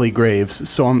talk to Kelly Graves.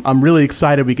 So I'm really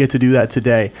excited we get to do that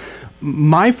today.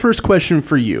 My first question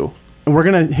for you, and we're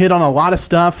going to hit on a lot of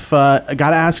stuff. I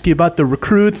got to ask you about the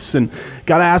recruits, and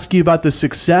got to ask you about the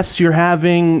success you're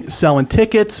having selling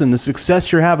tickets and the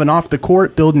success you're having off the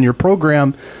court building your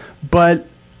program. But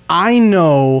I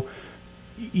know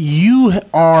you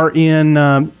are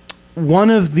in one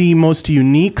of the most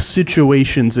unique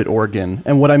situations at Oregon.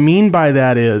 And what I mean by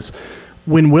that is,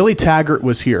 when Willie Taggart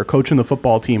was here coaching the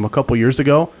football team a couple years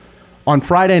ago, on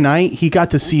Friday night, he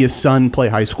got to see his son play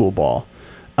high school ball.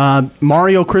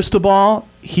 Mario Cristobal,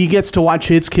 he gets to watch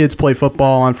his kids play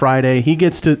football on Friday. He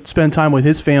gets to spend time with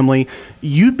his family.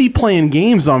 You'd be playing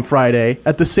games on Friday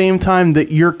at the same time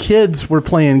that your kids were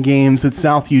playing games at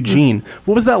South Eugene.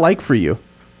 What was that like for you?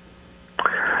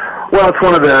 Well, it's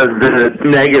one of the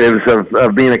negatives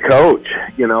of being a coach.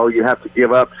 You have to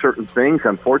give up certain things,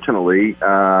 unfortunately.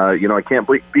 I can't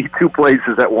be 2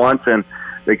 places at once, and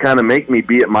they kind of make me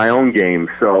be at my own game.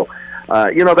 So,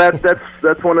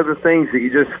 that's one of the things that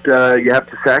you just you have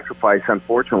to sacrifice.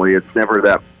 Unfortunately, it's never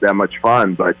that much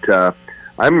fun. But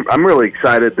I'm really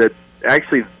excited that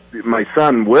actually my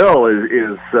son Will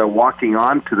is walking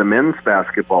on to the men's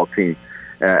basketball team.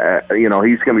 He's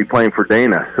going to be playing for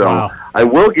Dana. So wow. I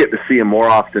will get to see him more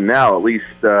often now, at least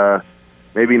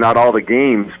maybe not all the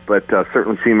games, but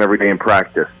certainly see him every day in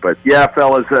practice. But, yeah,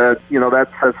 fellas,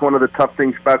 that's one of the tough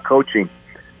things about coaching,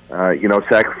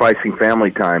 sacrificing family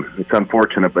time. It's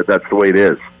unfortunate, but that's the way it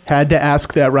is. Had to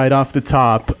ask that right off the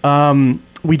top.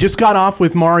 We just got off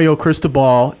with Mario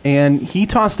Cristobal, and he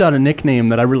tossed out a nickname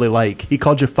that I really like. He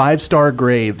called you 5-star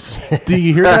Graves. Do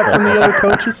you hear that from the other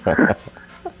coaches?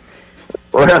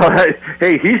 Well,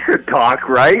 hey, he should talk,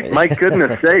 right? My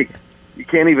goodness sake. You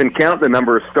can't even count the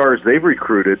number of stars they've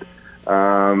recruited.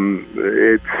 But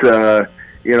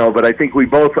I think we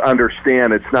both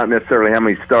understand it's not necessarily how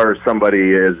many stars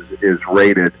somebody is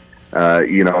rated.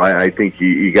 I think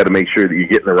you got to make sure that you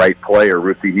get the right player.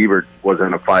 Ruthie Hebert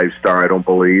wasn't a 5-star, I don't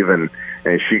believe, and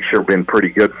she's sure been pretty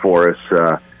good for us.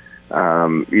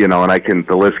 And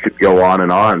the list could go on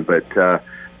and on, but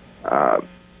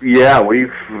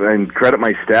and credit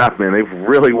my staff, man. They've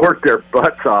really worked their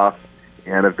butts off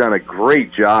and have done a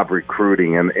great job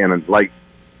recruiting. And like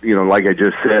I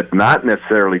just said, not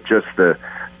necessarily just the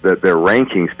their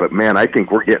rankings, but man, I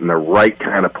think we're getting the right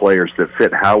kind of players that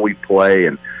fit how we play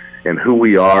and who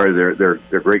we are. They're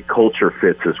great culture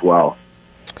fits as well.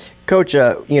 Coach,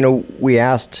 we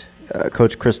asked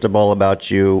Coach Cristobal about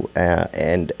you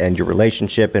and your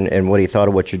relationship and what he thought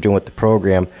of what you're doing with the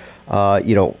program.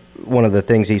 One of the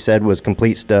things he said was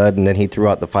complete stud, and then he threw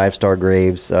out the 5-star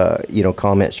Graves,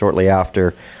 comment shortly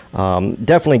after.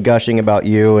 Definitely gushing about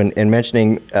you and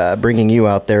mentioning bringing you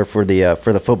out there for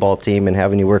the football team and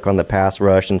having you work on the pass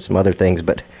rush and some other things.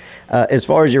 But as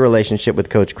far as your relationship with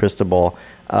Coach Cristobal,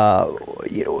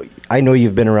 I know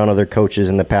you've been around other coaches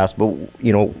in the past, but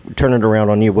turn it around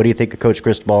on you. What do you think of Coach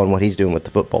Cristobal and what he's doing with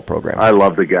the football program? I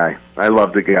love the guy.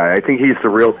 I think he's the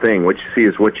real thing. What you see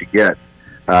is what you get.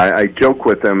 I joke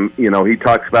with him. He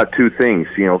talks about two things.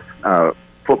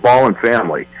 Football and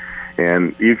family,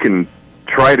 and you can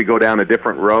try to go down a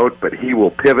different road, but he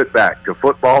will pivot back to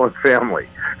football and family.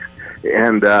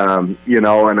 And and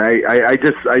I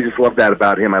just love that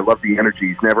about him. I love the energy.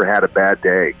 He's never had a bad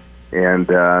day, and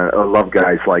I love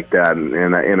guys like that.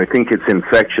 And I think it's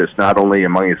infectious, not only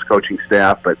among his coaching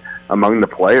staff, but among the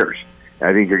players.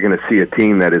 I think you're going to see a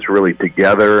team that is really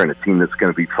together and a team that's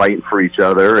going to be fighting for each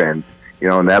other, and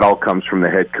that all comes from the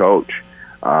head coach.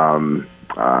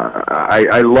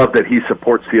 I love that he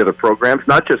supports the other programs,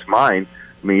 not just mine.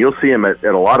 I mean, you'll see him at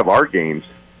a lot of our games,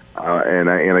 and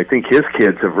I think his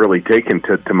kids have really taken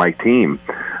to my team.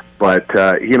 But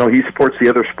he supports the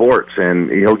other sports, and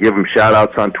he'll give them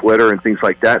shout-outs on Twitter and things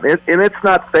like that. And it's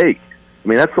not fake. I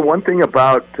mean, that's the one thing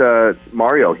about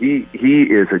Mario. He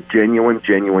is a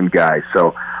genuine guy.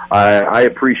 So I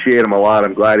appreciate him a lot.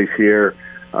 I'm glad he's here.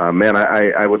 Man,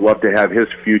 I would love to have his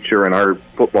future and our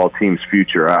football team's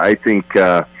future. I think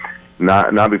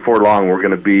not before long we're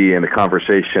going to be in a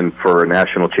conversation for a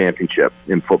national championship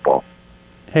in football.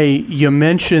 Hey, you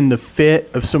mentioned the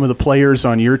fit of some of the players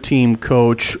on your team,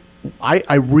 Coach.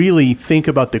 I really think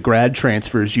about the grad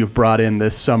transfers you've brought in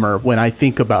this summer when I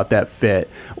think about that fit.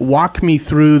 Walk me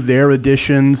through their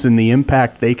additions and the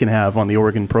impact they can have on the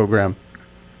Oregon program.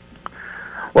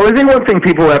 Well, I think one thing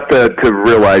people have to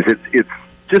realize, it's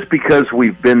just because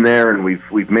we've been there and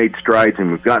we've made strides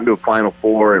and we've gotten to a Final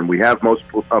Four and we have most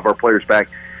of our players back,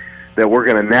 that we're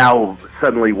going to now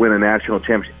suddenly win a national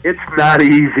championship. It's not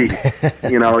easy.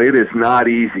 It is not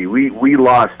easy. We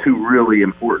lost two really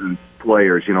important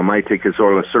players. Maite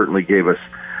Cazorla certainly gave us,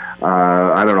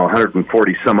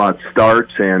 140 some odd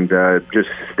starts and just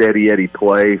steady Eddie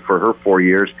play for her 4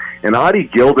 years. And Audie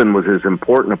Gilden was as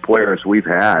important a player as we've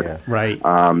had. Yeah, right.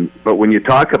 But when you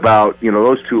talk about,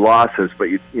 those two losses, but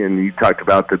you talked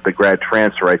about the grad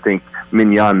transfer, I think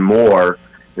Mignon Moore,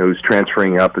 who's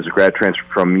transferring up as a grad transfer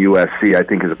from USC, I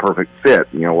think is a perfect fit.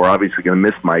 We're obviously going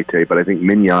to miss Maite, but I think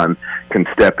Mignon can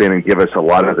step in and give us a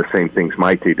lot of the same things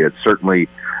Maite did. Certainly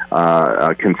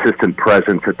a consistent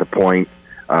presence at the point,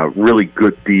 really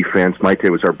good defense. Maite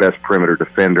was our best perimeter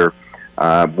defender.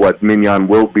 What Mignon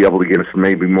will be able to give us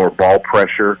maybe more ball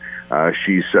pressure.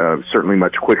 She's certainly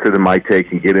much quicker than Maite,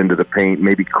 can get into the paint,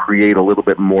 maybe create a little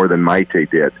bit more than Maite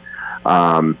did.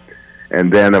 And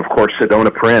then, of course,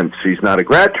 Sedona Prince. She's not a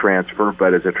grad transfer,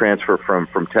 but as a transfer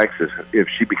from Texas, if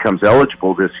she becomes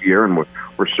eligible this year, and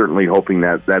we're certainly hoping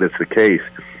that is the case,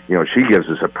 she gives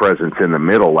us a presence in the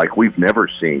middle like we've never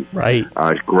seen. Right.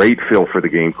 Great feel for the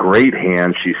game, great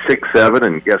hands. She's 6'7",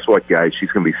 and guess what, guys?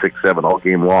 She's going to be 6'7" all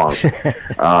game long.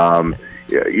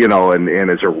 And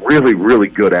is a really, really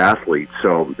good athlete.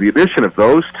 So the addition of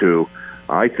those two,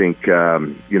 I think,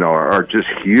 are just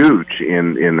huge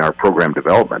in our program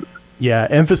development. Yeah,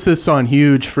 emphasis on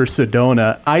huge for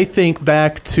Sedona. I think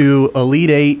back to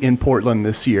Elite Eight in Portland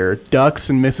this year, Ducks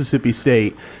and Mississippi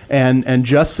State, and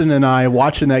Justin and I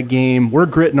watching that game, we're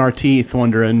gritting our teeth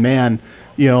wondering, man,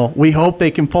 we hope they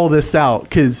can pull this out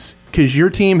because your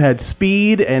team had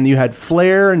speed and you had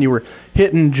flair and you were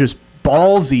hitting just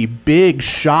ballsy, big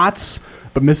shots,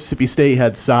 but Mississippi State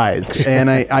had size. And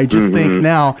I just think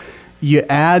now you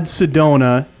add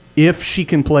Sedona, if she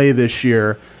can play this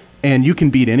year, and you can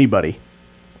beat anybody.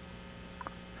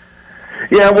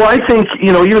 Yeah, well, I think,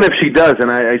 even if she does,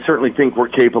 and I certainly think we're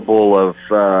capable of,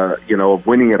 of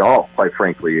winning it all, quite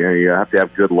frankly. You have to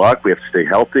have good luck. We have to stay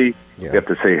healthy. Yeah. We have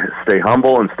to stay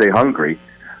humble and stay hungry.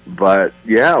 But,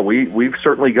 yeah, we've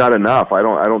certainly got enough. I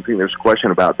don't think there's a question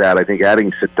about that. I think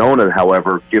adding Sedona,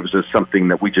 however, gives us something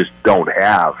that we just don't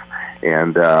have.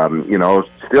 And,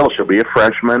 still, she'll be a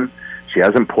freshman. She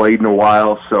hasn't played in a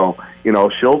while, so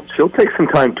she'll take some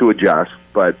time to adjust,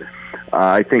 but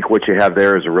I think what you have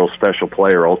there is a real special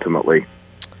player ultimately.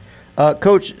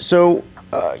 Coach, so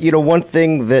one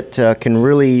thing that can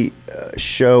really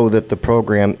show that the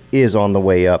program is on the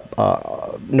way up,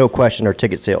 no question, are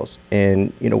ticket sales.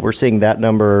 And, we're seeing that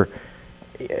number,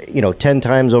 10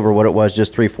 times over what it was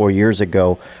just 3-4 years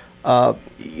ago.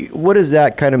 What does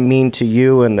that kind of mean to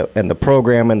you and the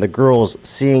program and the girls,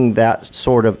 seeing that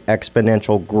sort of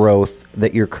exponential growth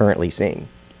that you're currently seeing?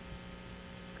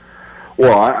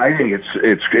 Well, I think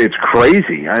it's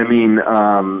crazy. I mean,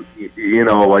 I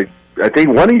think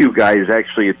one of you guys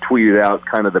actually had tweeted out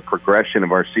kind of the progression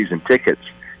of our season tickets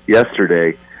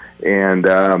yesterday, and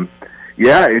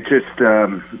it's just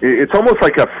it's almost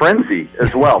like a frenzy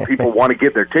as well. People want to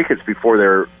get their tickets before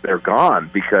they're gone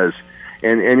because,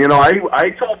 and I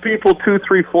told people 2,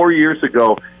 3, 4 years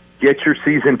ago, get your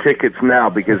season tickets now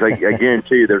because I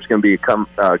guarantee you there's going to be come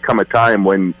a time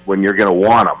when you're going to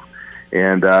want them.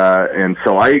 And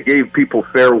so I gave people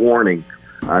fair warning.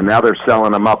 Now they're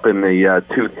selling them up in the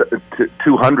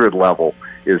 200 level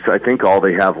is, I think, all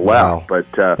they have left. Wow. But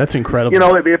that's incredible.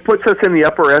 It puts us in the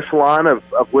upper echelon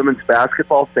of women's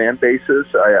basketball fan bases.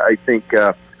 I think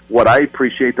what I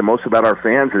appreciate the most about our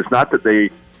fans is not that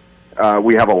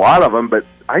we have a lot of them, but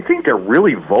I think they're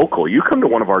really vocal. You come to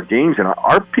one of our games, and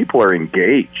our people are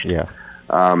engaged. Yeah.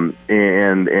 And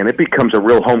it becomes a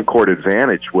real home court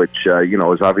advantage, which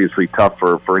is obviously tough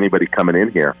for anybody coming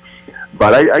in here.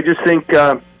 But I just think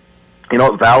it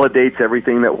validates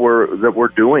everything that we're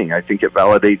doing. I think it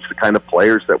validates the kind of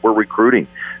players that we're recruiting.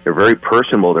 They're very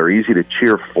personable. They're easy to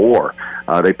cheer for.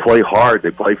 They play hard.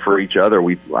 They play for each other.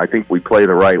 I think we play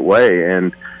the right way,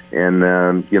 and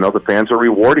the fans are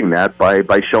rewarding that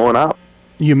by showing up.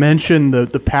 You mentioned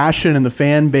the passion and the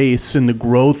fan base and the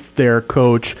growth there,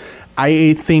 Coach.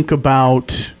 I think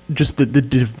about just the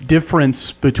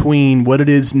difference between what it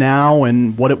is now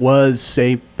and what it was,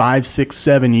 say, 5, 6,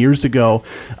 7 years ago.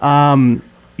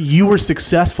 You were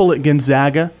successful at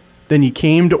Gonzaga. Then you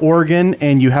came to Oregon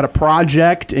and you had a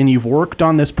project and you've worked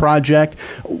on this project.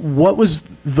 What was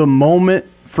the moment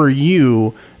for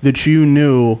you that you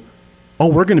knew,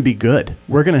 we're going to be good?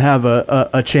 We're going to have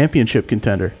a championship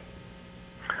contender.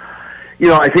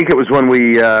 I think it was when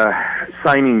we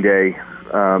signing day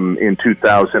in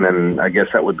 2000, and I guess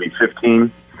that would be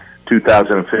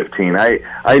 2015.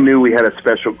 I knew we had a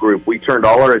special group. We turned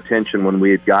all our attention when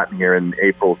we had gotten here in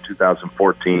April of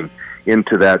 2014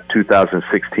 into that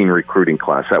 2016 recruiting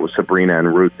class. That was Sabrina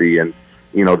and Ruthie and,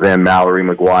 then Mallory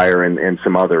McGuire and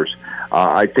some others.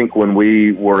 I think when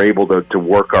we were able to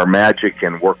work our magic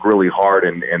and work really hard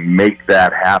and make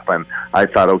that happen, I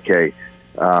thought, okay,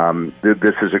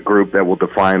 this is a group that will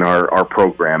define our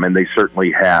program, and they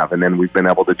certainly have. And then we've been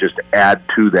able to just add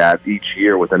to that each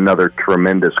year with another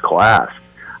tremendous class.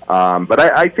 But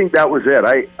I think that was it.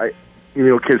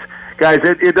 Because guys,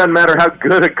 it doesn't matter how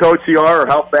good a coach you are or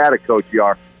how bad a coach you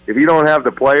are. If you don't have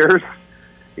the players,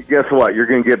 guess what? You're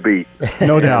going to get beat.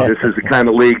 No doubt. This is the kind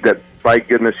of league that, by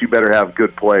goodness, you better have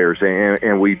good players,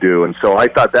 and we do. And so I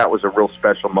thought that was a real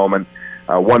special moment.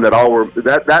 One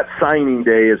that that signing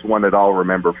day is one that I'll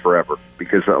remember forever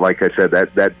because, like I said,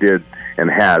 that did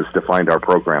and has defined our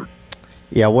program.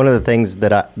 Yeah, one of the things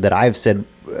that I've said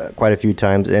quite a few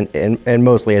times, and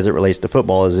mostly as it relates to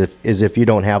football, is if you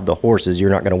don't have the horses,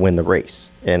 you're not going to win the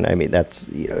race. And I mean that's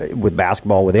with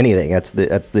basketball, with anything, that's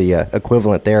the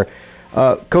equivalent there.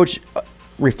 Coach,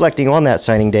 reflecting on that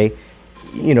signing day,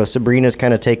 Sabrina's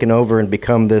kind of taken over and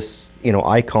become this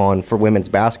icon for women's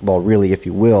basketball, really, if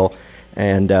you will.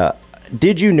 And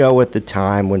did you know at the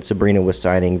time when Sabrina was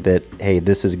signing that, hey,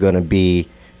 this is going to be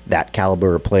that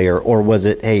caliber of player? Or was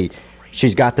it, hey,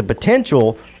 she's got the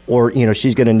potential, or,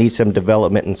 she's going to need some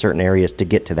development in certain areas to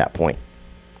get to that point?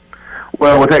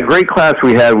 Well, with that great class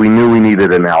we had, we knew we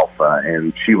needed an alpha,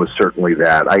 and she was certainly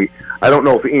that. I don't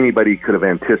know if anybody could have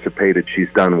anticipated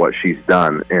she's done what she's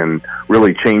done and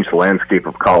really changed the landscape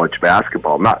of college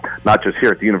basketball, not just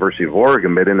here at the University of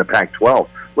Oregon, but in the Pac-12.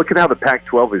 Look at how the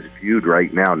Pac-12 is viewed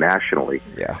right now nationally.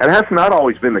 Yeah. And that's not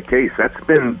always been the case. That's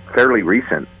been fairly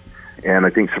recent, and I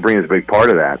think Sabrina's a big part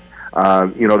of that.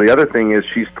 The other thing is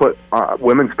she's put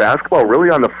women's basketball really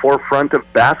on the forefront of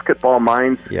basketball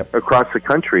minds across the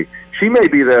country. She may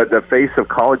be the face of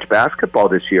college basketball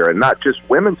this year, and not just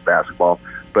women's basketball,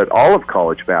 but all of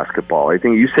college basketball. I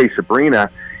think you say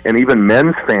Sabrina, and even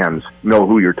men's fans know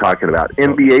who you're talking about.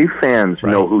 NBA fans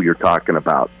know who you're talking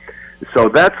about. So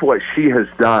that's what she has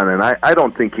done, and I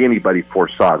don't think anybody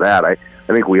foresaw that. I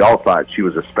think we all thought she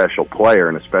was a special player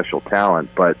and a special talent,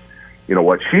 but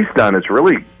what she's done is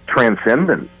really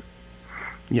transcendent.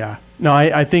 Yeah. No,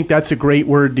 I think that's a great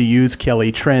word to use,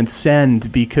 Kelly,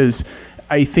 transcend, because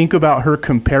I think about her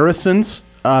comparisons,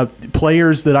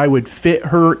 players that I would fit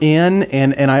her in,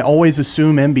 and I always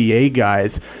assume NBA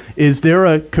guys. Is there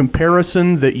a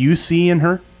comparison that you see in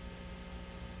her?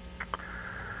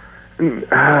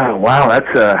 Wow,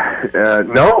 that's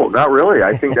no, not really.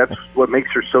 I think that's what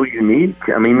makes her so unique.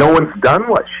 I mean, no one's done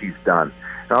what she's done.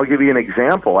 And I'll give you an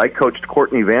example. I coached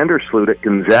Courtney Vandersloot at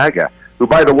Gonzaga, who,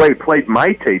 by the way, played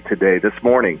Maite today, this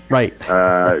morning. Right.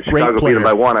 Chicago beat them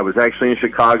by 1. I was actually in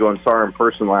Chicago and saw her in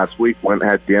person last week, went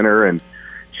and had dinner, and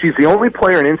she's the only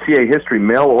player in NCAA history,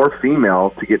 male or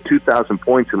female, to get 2,000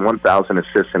 points and 1,000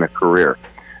 assists in a career.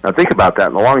 Now think about that.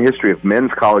 In the long history of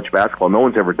men's college basketball, no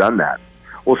one's ever done that.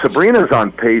 Well, Sabrina's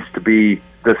on pace to be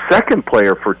the second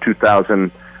player for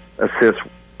 2,000 assists,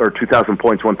 or 2,000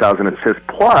 points, 1,000 assists,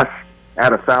 plus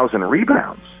at 1,000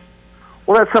 rebounds.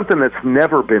 Well, that's something that's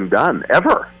never been done,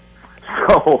 ever.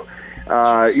 So,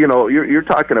 you're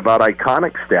talking about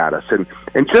iconic status. And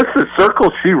just the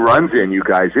circle she runs in, you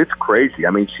guys, it's crazy.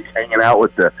 I mean, she's hanging out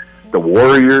with the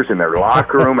Warriors in their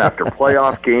locker room after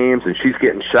playoff games, and she's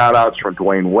getting shout-outs from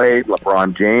Dwayne Wade,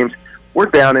 LeBron James. We're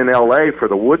down in L.A. for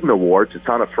the Wooden Awards. It's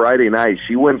on a Friday night.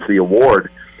 She wins the award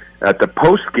at the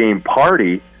post-game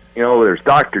party. You know, there's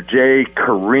Dr. J,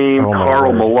 Kareem,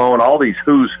 Karl Malone, all these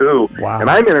who's who. Wow. And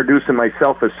I'm introducing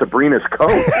myself as Sabrina's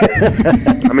coach.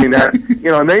 I mean,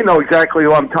 and they know exactly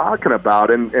who I'm talking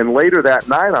about. And later that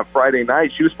night, on Friday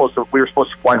night, we were supposed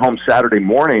to fly home Saturday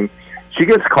morning. She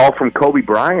gets a call from Kobe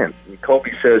Bryant. And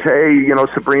Kobe says, hey,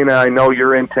 Sabrina, I know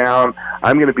you're in town.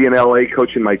 I'm going to be in L.A.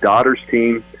 coaching my daughter's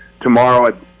team tomorrow.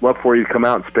 I'd love for you to come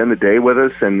out and spend the day with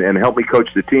us and help me coach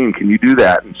the team. Can you do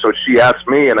that? And so she asked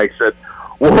me, and I said,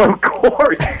 well, of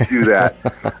course you do that.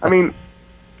 I mean,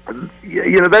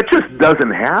 that just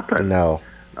doesn't happen. No.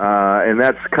 And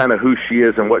that's kind of who she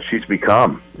is and what she's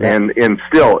become. Yeah. And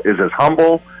still is as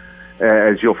humble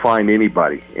as you'll find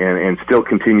anybody, and still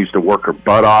continues to work her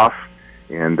butt off.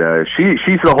 And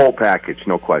she's the whole package,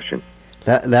 no question.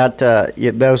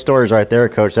 Those stories right there,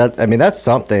 Coach. That's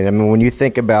something. I mean, when you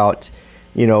think about,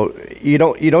 you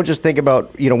don't just think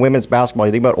about women's basketball.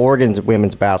 You think about Oregon's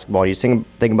women's basketball. You think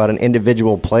about an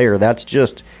individual player. That's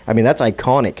just, that's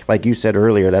iconic. Like you said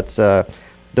earlier,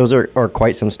 those are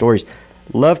quite some stories.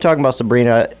 Love talking about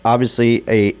Sabrina. Obviously,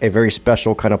 a very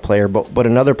special kind of player. But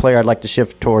another player I'd like to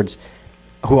shift towards,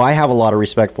 who I have a lot of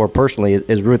respect for personally,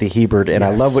 is Ruthie Hebard, and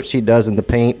yes. I love what she does in the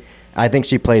paint. I think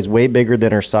she plays way bigger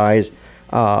than her size.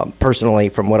 Personally,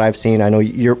 from what I've seen, I know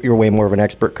you're way more of an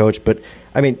expert, Coach, but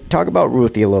talk about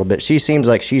Ruthie a little bit. She seems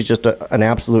like she's just an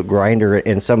absolute grinder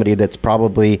and somebody that's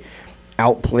probably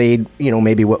outplayed,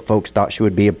 maybe what folks thought she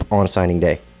would be on signing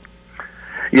day.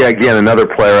 Yeah, again, another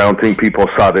player. I don't think people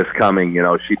saw this coming.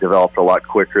 She developed a lot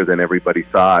quicker than everybody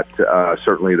thought.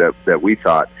 Certainly that we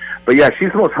thought. But yeah,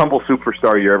 she's the most humble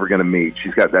superstar you're ever going to meet.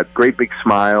 She's got that great big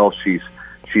smile. She's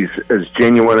as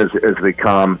genuine as they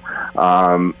come,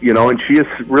 and she is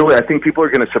really, I think people are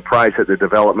going to surprise at the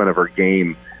development of her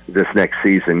game this next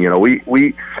season.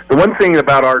 The one thing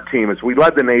about our team is we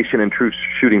led the nation in true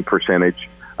shooting percentage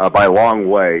by a long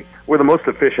way. We're the most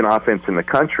efficient offense in the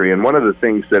country, and one of the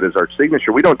things that is our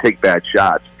signature, we don't take bad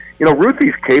shots.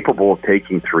 Ruthie's capable of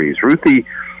taking threes. Ruthie,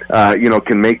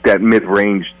 can make that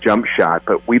mid-range jump shot,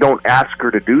 but we don't ask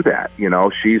her to do that.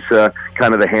 She's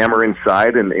kind of the hammer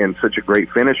inside and such a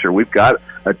great finisher. We've got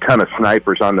a ton of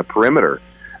snipers on the perimeter.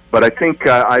 But I think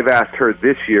I've asked her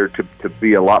this year to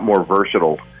be a lot more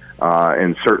versatile,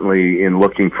 and certainly in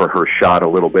looking for her shot a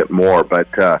little bit more. But,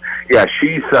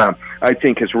 she's, I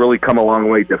think, has really come a long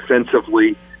way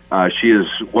defensively. She is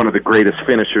one of the greatest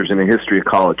finishers in the history of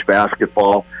college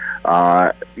basketball.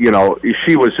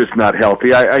 She was just not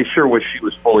healthy. I sure wish she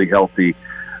was fully healthy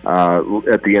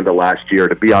at the end of last year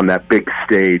to be on that big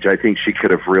stage. I think she could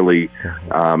have really,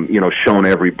 shown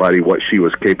everybody what she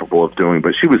was capable of doing.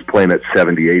 But she was playing at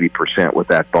 70-80% with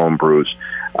that bone bruise.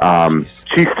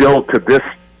 She's still to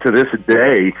this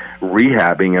day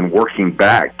rehabbing and working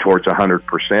back towards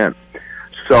 100%.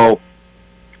 So,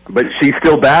 but she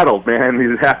still battled, man.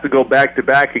 You have to go back to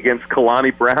back against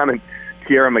Kalani Brown and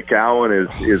Kiera McCowan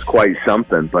is quite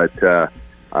something, but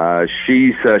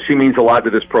she means a lot to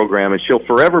this program, and she'll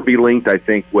forever be linked, I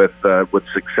think, with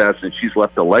success. And she's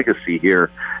left a legacy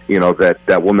here,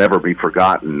 that will never be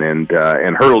forgotten. And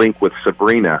her link with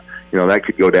Sabrina, that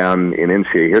could go down in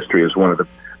NCAA history as one of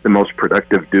the most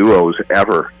productive duos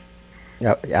ever.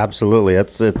 Yeah, absolutely.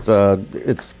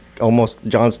 It's almost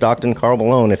John Stockton, Karl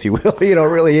Malone, if you will. It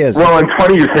really is. Well, it's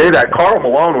funny you say that. Karl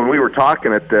Malone, when we were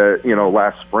talking at the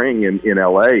last spring in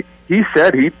L.A., he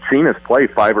said he'd seen us play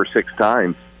 5 or 6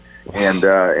 times,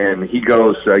 and he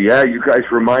goes, "Yeah, you guys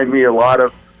remind me a lot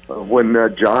of when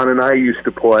John and I used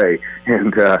to play,"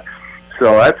 and so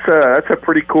that's a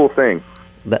pretty cool thing.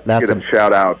 That's get a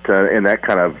shout out and that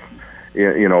kind of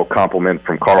compliment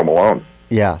from Karl Malone.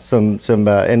 Yeah, some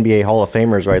NBA Hall of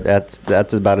Famers, right?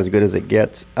 That's about as good as it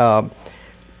gets.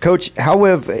 Coach, and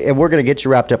we're going to get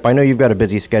you wrapped up. I know you've got a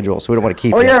busy schedule, so we don't want to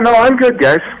keep you. Oh, yeah, no, I'm good,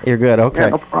 guys. You're good, okay. Yeah,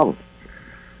 no problem.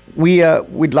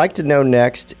 We'd like to know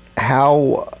next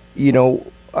how,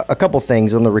 a couple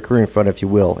things on the recruiting front, if you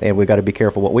will, and we've got to be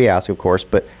careful what we ask, of course,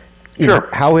 but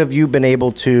how have you been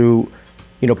able to,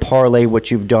 parlay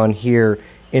what you've done here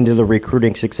into the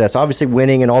recruiting success? Obviously,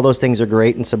 winning and all those things are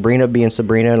great, and Sabrina being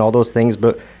Sabrina and all those things,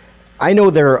 but I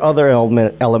know there are other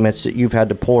elements that you've had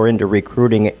to pour into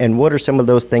recruiting, and what are some of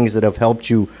those things that have helped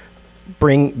you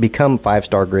become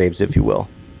five-star Braves, if you will?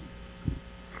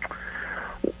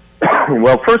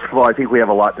 Well, first of all, I think we have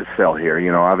a lot to sell here.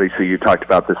 Obviously you talked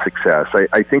about the success.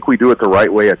 I think we do it the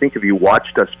right way. I think if you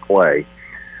watched us play,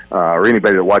 or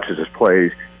anybody that watches us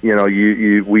play,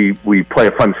 we play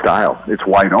a fun style. It's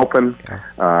wide open.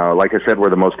 Like I said, we're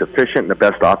the most efficient and the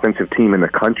best offensive team in the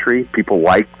country. People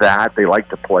like that. They like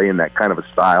to play in that kind of a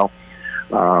style.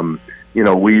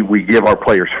 We give our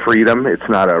players freedom. It's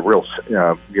not a real,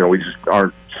 we just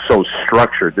aren't so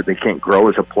structured that they can't grow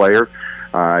as a player.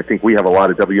 I think we have a lot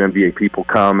of WNBA people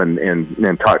come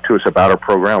and talk to us about our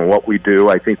program and what we do.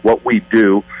 I think what we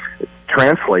do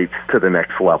translates to the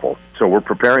next level. So we're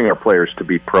preparing our players to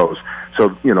be pros.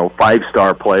 So,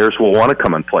 five-star players will want to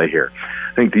come and play here.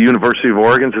 I think the University of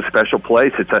Oregon's a special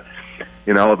place. It's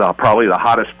probably the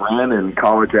hottest brand in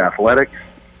college athletics.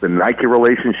 The Nike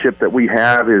relationship that we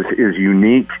have is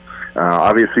unique.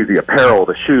 Obviously, the apparel,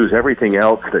 the shoes, everything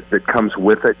else that comes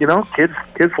with it.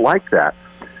 Kids like that.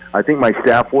 I think my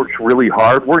staff works really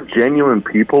hard. We're genuine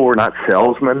people. We're not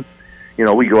salesmen.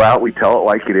 We go out, we tell it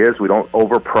like it is. We don't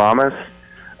overpromise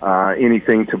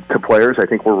anything to players. I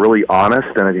think we're really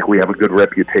honest, and I think we have a good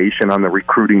reputation on the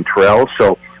recruiting trail,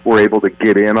 so we're able to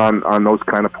get in on those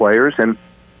kind of players. And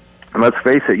let's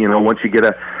face it, once you get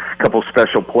a couple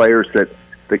special players that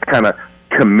kind of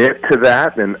commit to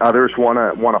that, then others want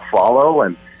to follow.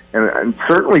 And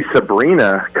certainly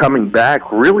Sabrina coming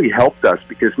back really helped us,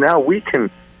 because now we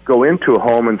can go into a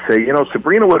home and say,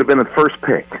 Sabrina would have been the first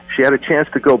pick. She had a chance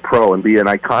to go pro and be an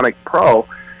iconic pro,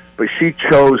 but she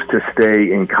chose to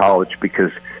stay in college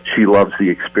because she loves the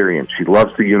experience. She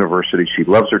loves the university. She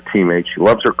loves her teammates. She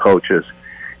loves her coaches,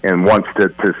 and wants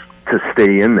to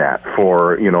stay in that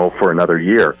for another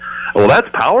year. Well, that's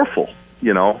powerful.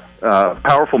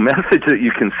 Powerful message that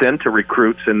you can send to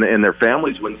recruits and their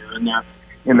families when you're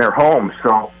in their homes.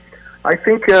 So I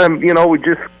think we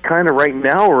just kind of right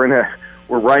now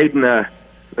we're riding the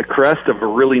crest of a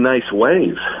really nice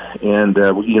wave, and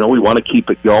we want to keep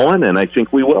it going, and I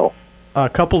think we will. A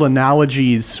couple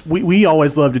analogies. We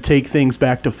always love to take things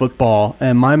back to football,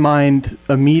 and my mind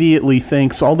immediately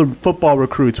thinks all the football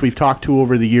recruits we've talked to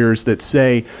over the years that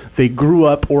say they grew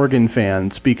up Oregon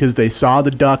fans because they saw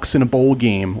the Ducks in a bowl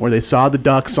game, or they saw the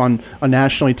Ducks on a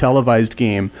nationally televised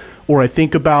game. Or I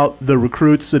think about the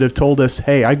recruits that have told us,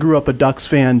 hey, I grew up a Ducks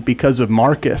fan because of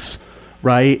Marcus.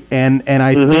 Right, and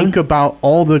I think about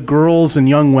all the girls and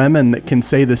young women that can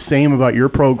say the same about your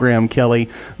program, Kelly.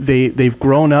 They've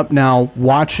grown up now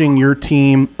watching your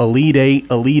team Elite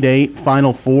Eight,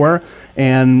 Final Four,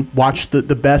 and watch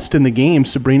the best in the game,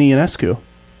 Sabrina Ionescu.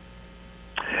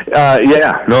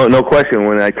 No question.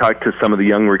 When I talk to some of the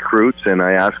young recruits and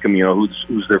I ask them,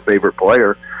 who's their favorite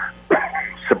player,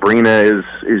 Sabrina is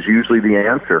usually the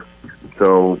answer.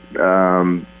 So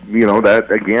that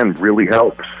again really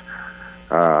helps.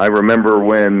 I remember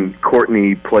when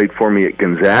Courtney played for me at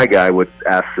Gonzaga, I would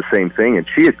ask the same thing, and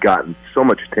she had gotten so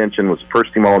much attention, was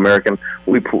first-team All-American.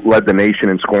 We led the nation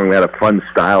in scoring. We had a fun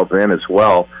style then as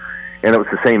well, and it was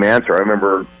the same answer. I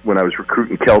remember when I was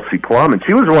recruiting Kelsey Plum, and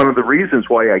she was one of the reasons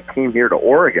why I came here to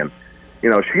Oregon. She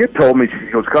had told me,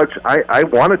 she goes, Coach, I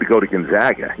wanted to go to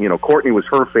Gonzaga. Courtney was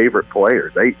her favorite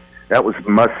player. That was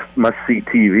must-see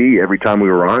TV every time we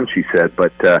were on, she said,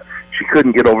 but she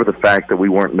couldn't get over the fact that we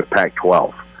weren't in the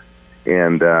Pac-12.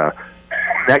 And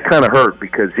that kind of hurt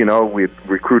because, we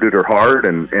recruited her hard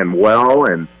and well,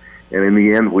 and in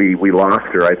the end we lost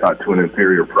her, I thought, to an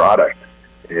inferior product.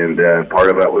 And part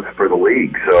of that was for the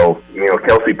league. So,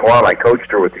 Kelsey Plum, I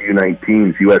coached her with the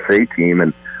U19's USA team,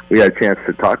 and we had a chance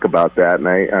to talk about that. And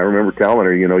I remember telling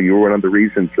her, you were one of the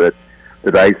reasons that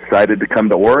I decided to come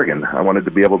to Oregon. I wanted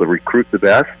to be able to recruit the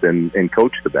best and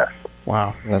coach the best.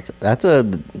 Wow, that's a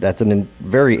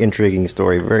very intriguing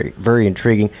story. Very, very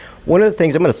intriguing. One of the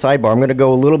things, I'm going to sidebar. I'm going to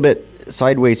go a little bit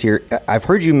sideways here. I've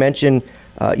heard you mention,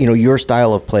 your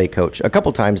style of play, Coach, a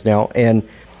couple times now. And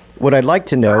what I'd like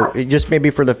to know, just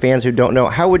maybe for the fans who don't know,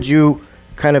 how would you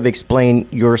kind of explain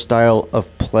your style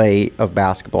of play of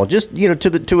basketball? Just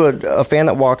to a fan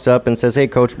that walks up and says, "Hey,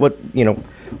 Coach, what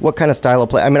kind of style of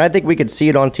play?" I mean, I think we could see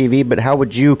it on TV, but how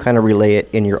would you kind of relay it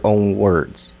in your own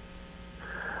words?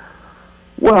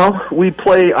 Well, we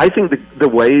play, I think the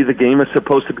way the game is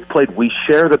supposed to be played, we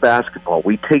share the basketball.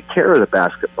 We take care of the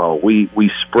basketball.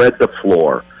 We spread the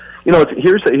floor. You know,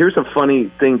 here's a funny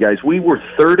thing, guys. We were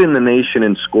third in the nation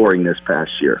in scoring this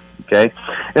past year, okay?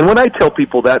 And when I tell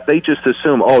people that, they just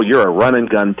assume, oh, you're a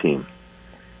run-and-gun team.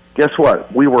 Guess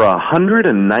what? We were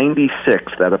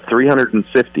 196th out of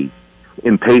 350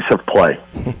 in pace of play.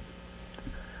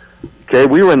 Okay,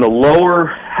 we were in the lower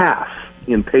half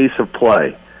in pace of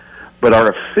play. But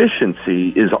our efficiency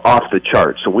is off the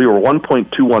chart. So we were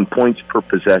 1.21 points per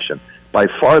possession, by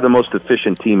far the most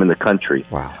efficient team in the country.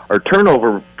 Wow. Our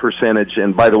turnover percentage,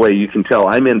 and by the way, you can tell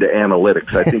I'm into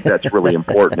analytics. I think that's really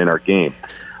important in our game.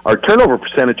 Our turnover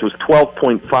percentage was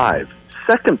 12.5.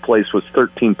 Second place was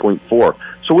 13.4.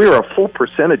 So we were a full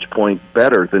percentage point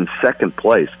better than second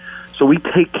place. So we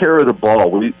take care of the ball.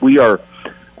 We are,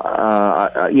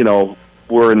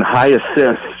 we're in high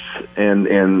assists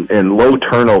and low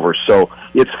turnovers. So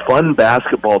it's fun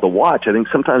basketball to watch. I think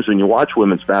sometimes when you watch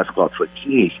women's basketball, it's like,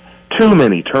 geez, too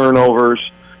many turnovers,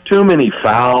 too many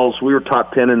fouls. We were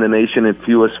top 10 in the nation in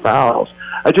fewest fouls.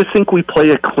 I just think we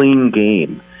play a clean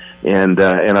game, and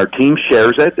our team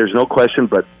shares it. There's no question,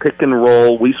 but pick and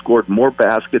roll, we scored more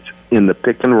baskets in the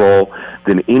pick and roll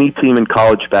than any team in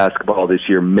college basketball this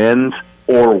year, men's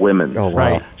or women's. Oh, wow.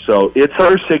 Right. So it's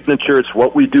our signature. It's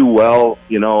what we do well.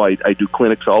 You know, I do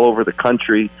clinics all over the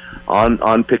country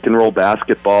on pick and roll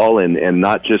basketball, and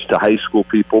not just to high school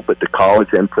people, but to college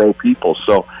and pro people.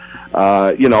 So,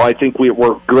 I think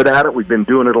we're good at it. We've been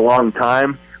doing it a long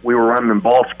time. We were running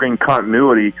ball screen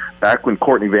continuity back when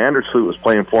Courtney Vandersloot was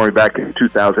playing for me back in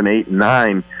 2008 and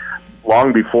 9,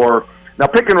 long before. Now,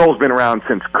 pick and roll's been around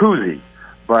since Cousy.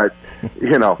 But,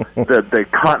 the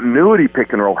continuity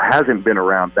pick and roll hasn't been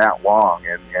around that long,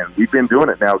 and we've been doing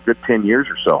it now a good 10 years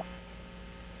or so.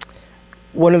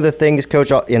 One of the things, Coach,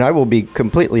 and I will be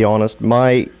completely honest,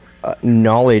 my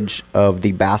knowledge of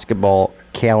the basketball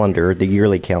calendar, the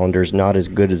yearly calendar, is not as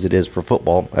good as it is for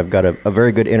football. I've got a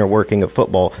very good inner working of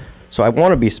football, so I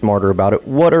want to be smarter about it.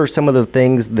 What are some of the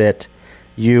things that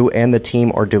you and the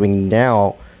team are doing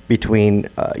now between,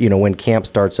 when camp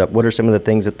starts up? What are some of the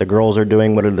things that the girls are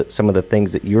doing? What are some of the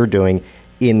things that you're doing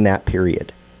in that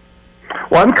period?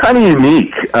 Well, I'm kind of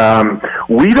unique.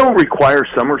 We don't require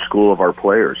summer school of our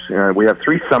players. We have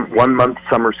 3 1-month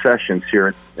summer sessions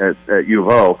here at U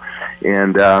of O,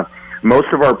 and most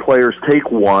of our players take do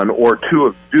one or two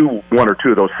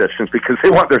of those sessions because they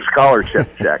want their scholarship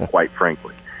check, quite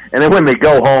frankly. And then when they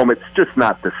go home, it's just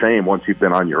not the same once you've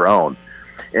been on your own.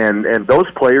 And those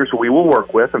players we will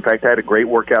work with. In fact, I had a great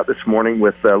workout this morning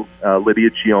with Lydia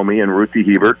Chiomi and Ruthie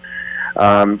Hebert.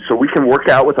 So we can work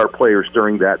out with our players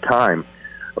during that time.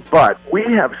 But we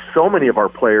have so many of our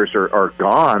players are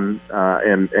gone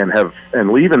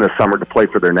and leave in the summer to play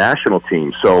for their national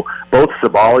teams. So both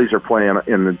Sabalis are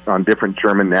playing on different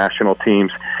German national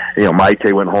teams.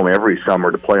 Maite went home every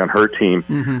summer to play on her team.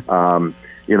 Mm-hmm.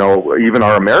 Even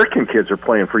our American kids are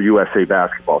playing for USA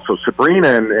Basketball. So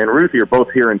Sabrina and Ruthie are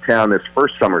both here in town this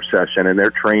first summer session, and they're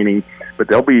training, but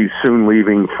they'll be soon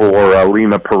leaving for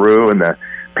Lima, Peru, and the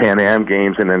Pan Am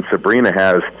Games, and then Sabrina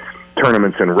has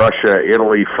tournaments in Russia,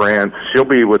 Italy, France. She'll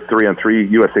be with 3-on-3,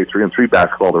 USA 3-on-3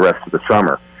 basketball the rest of the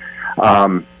summer.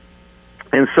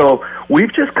 And so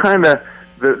we've just kind of,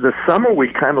 the summer we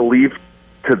kind of leave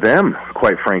to them,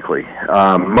 quite frankly.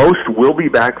 Most will be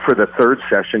back for the third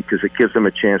session because it gives them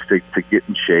a chance to get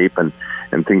in shape and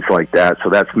things like that. So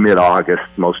that's mid-August.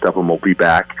 Most of them will be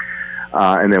back.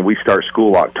 And then we start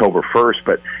school October 1st.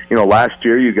 But, last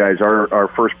year, you guys, our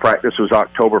first practice was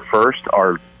October 1st.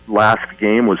 Our last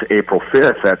game was April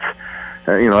 5th.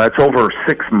 That's over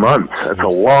 6 months. That's a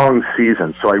long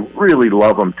season. So I really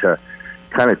love them to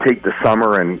kind of take the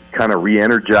summer and kind of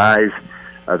re-energize.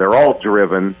 They're all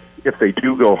driven. If they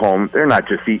do go home, they're not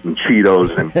just eating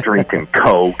Cheetos and drinking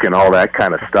Coke and all that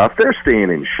kind of stuff. They're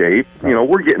staying in shape.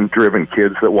 We're getting driven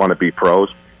kids that want to be pros.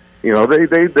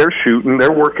 They're shooting,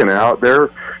 they're working out, they're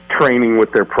training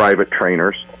with their private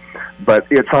trainers, but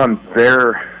it's on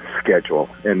their schedule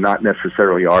and not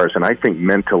necessarily ours. And I think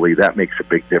mentally that makes a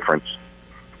big difference.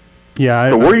 Yeah,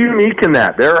 so we're unique in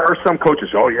that. There are some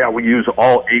coaches, we use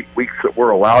all 8 weeks that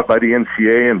we're allowed by the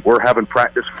NCAA, and we're having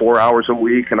practice 4 hours a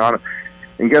week and on.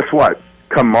 And guess what?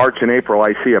 Come March and April,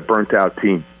 I see a burnt-out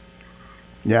team.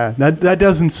 Yeah, that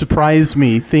doesn't surprise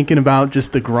me, thinking about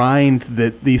just the grind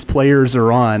that these players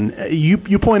are on. You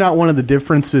point out one of the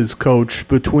differences, Coach,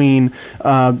 between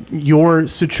your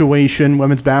situation,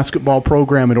 women's basketball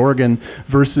program at Oregon,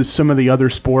 versus some of the other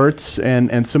sports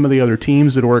and some of the other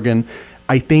teams at Oregon.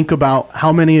 I think about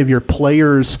how many of your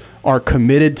players are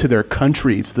committed to their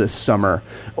countries this summer.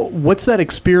 What's that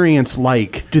experience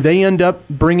like? Do they end up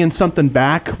bringing something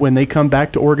back when they come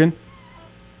back to Oregon?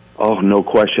 Oh, no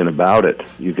question about it,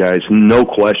 you guys, no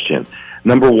question.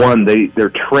 Number one,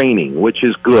 they're training, which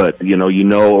is good.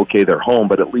 Okay, they're home,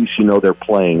 but at least they're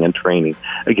playing and training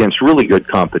against really good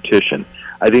competition.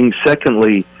 I think,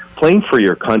 secondly, playing for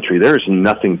your country, there's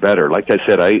nothing better. Like I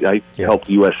said, I helped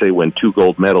USA win 2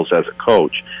 gold medals as a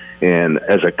coach. And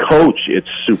as a coach, it's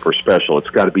super special. It's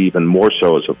got to be even more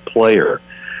so as a player.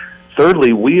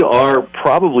 Thirdly, we are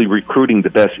probably recruiting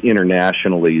the best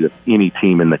internationally of any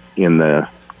team in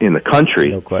the country.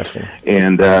 No question.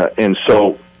 And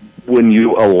so when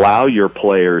you allow your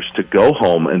players to go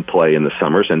home and play in the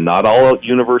summers, and not all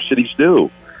universities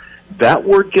do, that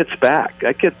word gets back.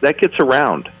 That gets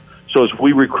around. So as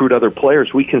we recruit other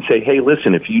players, we can say, hey,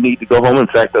 listen, if you need to go home, in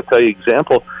fact, I'll tell you an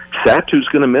example, Satu's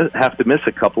going to have to miss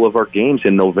a couple of our games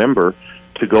in November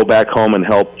to go back home and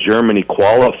help Germany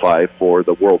qualify for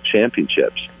the World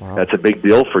Championships. Wow. That's a big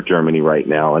deal for Germany right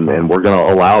now, and we're going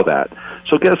to allow that.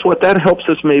 So guess what? That helps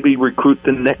us maybe recruit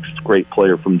the next great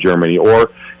player from Germany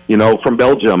or, from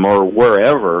Belgium or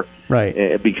wherever.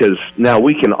 Right. Because now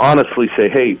we can honestly say,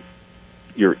 hey,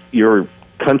 your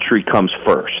country comes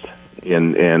first,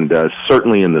 and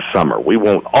certainly in the summer. We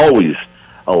won't always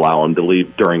allow them to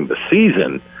leave during the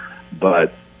season,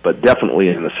 but definitely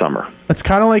in the summer. It's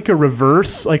kind of like a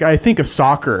reverse, like I think of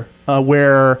soccer,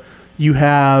 where you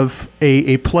have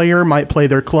a player might play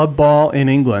their club ball in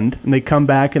England, and they come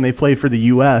back and they play for the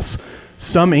U.S.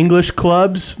 Some English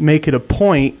clubs make it a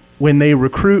point when they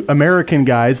recruit American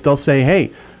guys, they'll say,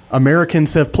 hey,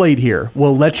 Americans have played here.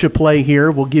 We'll let you play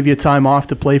here. We'll give you time off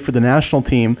to play for the national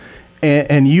team.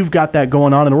 And you've got that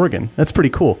going on in Oregon. That's pretty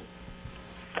cool.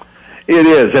 It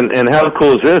is, and how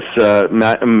cool is this?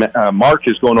 Mark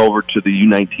is going over to the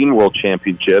U19 World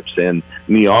Championships, and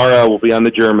Niara will be on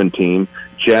the German team.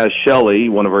 Jazz Shelley,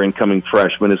 one of our incoming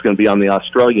freshmen, is going to be on the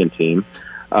Australian team.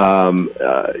 And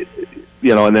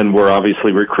then we're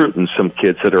obviously recruiting some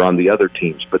kids that are on the other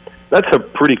teams. But that's a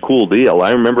pretty cool deal.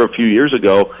 I remember a few years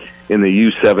ago in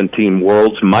the U17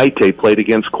 Worlds, Maite played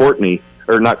against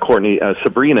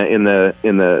Sabrina in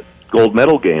the gold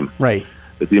medal game. Right.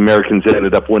 But the Americans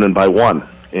ended up winning by 1.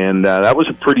 And that was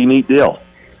a pretty neat deal.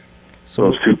 So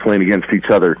those two playing against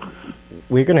each other.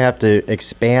 We're going to have to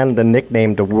expand the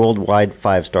nickname to Worldwide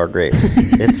 5-Star Graves.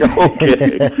 It's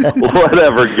okay.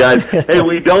 Whatever, guys. Hey,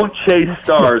 we don't chase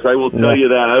stars. I will tell you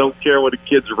that. I don't care what a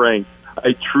kid's rank.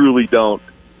 I truly don't.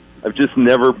 I've just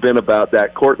never been about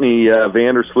that. Courtney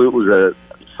Vandersloot was a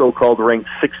so-called ranked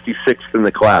 66th in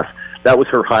the class. That was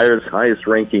her highest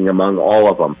ranking among all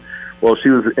of them. Well, she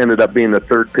ended up being the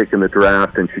 3rd pick in the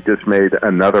draft, and she just made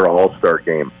another All-Star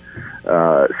game.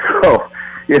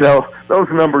 Those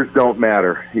numbers don't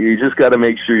matter. You just got to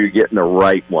make sure you're getting the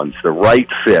right ones, the right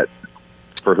fit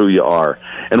for who you are.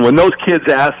 And when those kids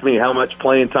ask me how much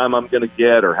playing time I'm going to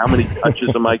get or how many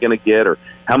touches am I going to get or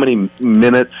how many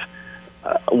minutes,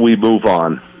 we move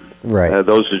on. Right.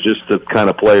 Those are just the kind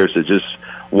of players that just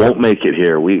won't make it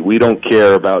here. We don't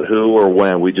care about who or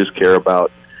when. We just care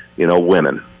about,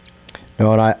 winning.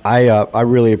 No, and I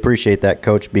really appreciate that,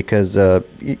 Coach, because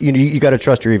you got to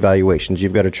trust your evaluations.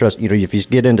 You've got to trust. If you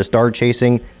get into star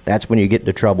chasing, that's when you get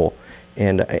into trouble.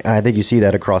 And I think you see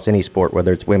that across any sport,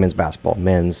 whether it's women's basketball,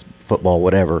 men's football,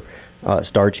 whatever.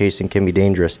 Star chasing can be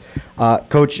dangerous.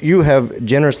 Coach, you have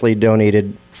generously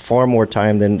donated far more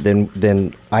time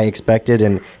than I expected,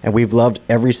 and we've loved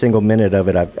every single minute of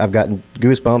it. I've gotten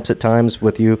goosebumps at times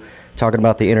with you talking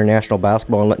about the international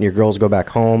basketball and letting your girls go back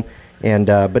home. And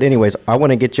but anyways, I want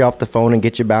to get you off the phone and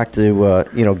get you back to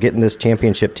getting this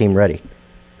championship team ready.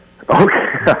 Okay,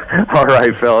 all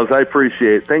right, fellas. I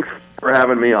appreciate it. Thanks for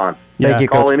having me on. Yeah. Thank you,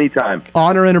 Call Coach. anytime.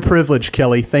 Honor and a privilege,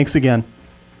 Kelly. Thanks again.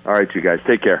 All right, you guys.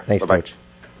 Take care. Thanks, Bye-bye. Coach.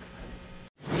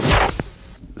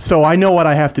 So I know what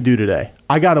I have to do today.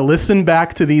 I got to listen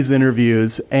back to these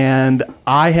interviews, and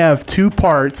I have 2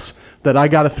 parts that I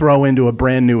got to throw into a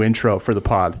brand new intro for the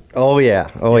pod. Oh yeah.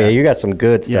 You got some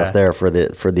good stuff there for the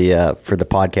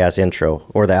podcast intro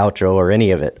or the outro or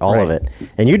any of it, all of it.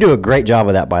 And you do a great job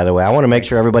of that, by the way. I want to make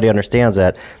sure everybody understands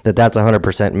that's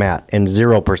 100% Matt and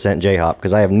 0% J-Hop,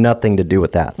 because I have nothing to do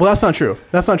with that. Well, that's not true.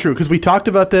 That's not true, because we talked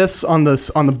about this on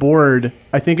the board.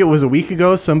 I think it was a week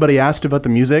ago. Somebody asked about the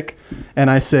music, and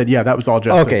I said, yeah, that was all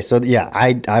Justin. Okay, so yeah,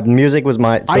 I music was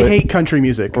my. So I hate country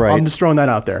music. Right. I'm just throwing that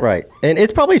out there. Right, and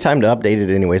it's probably time to update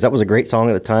it anyways. That was a great song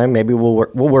at the time. Maybe we'll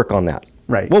work on that.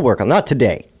 Right. We'll work on not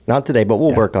today, but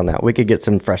we'll work on that. We could get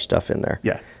some fresh stuff in there.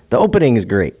 Yeah. The opening is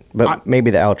great, but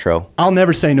maybe the outro. I'll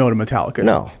never say no to Metallica.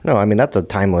 No. I mean, that's a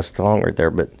timeless song right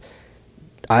there. But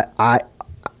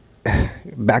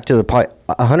back to the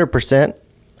 100%.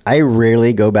 I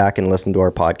rarely go back and listen to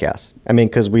our podcasts. I mean,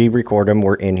 because we record them,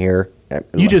 we're in here.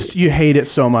 You hate it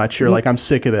so much. You're like, I'm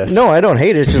sick of this. No, I don't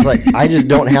hate it. It's just like I just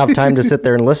don't have time to sit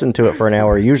there and listen to it for an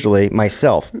hour usually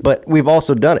myself. But we've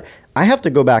also done it. I have to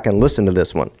go back and listen to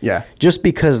this one. Yeah. Just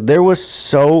because there was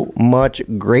so much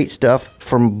great stuff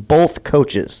from both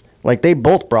coaches. Like they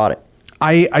both brought it.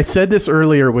 I said this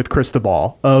earlier with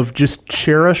Cristobal of just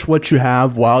cherish what you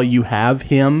have while you have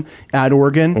him at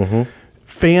Oregon. Mm-hmm.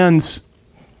 Fans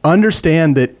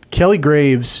understand that Kelly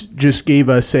Graves just gave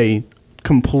us a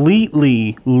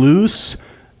completely loose,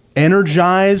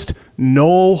 energized,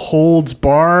 no holds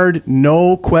barred,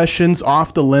 no questions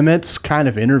off the limits kind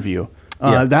of interview.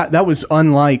 That was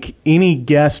unlike any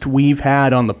guest we've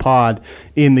had on the pod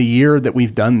in the year that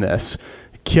we've done this.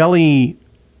 Kelly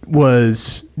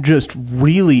was just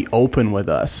really open with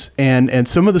us and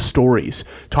some of the stories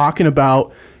talking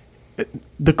about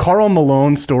the Karl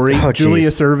Malone story,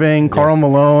 Julius Erving, Karl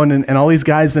Malone, and all these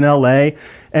guys in LA.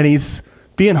 And he's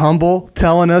being humble,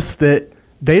 telling us that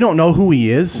they don't know who he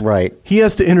is. Right. He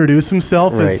has to introduce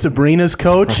himself as Sabrina's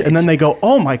coach. Right. And then they go,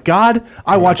 oh my God,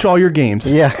 I watch all your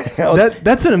games. Yeah.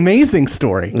 That's an amazing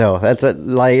story. No,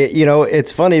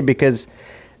 it's funny because,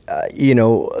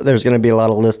 there's going to be a lot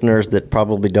of listeners that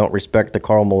probably don't respect the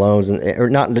Karl Malones or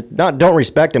not don't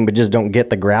respect him, but just don't get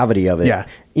the gravity of it. Yeah.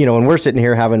 And we're sitting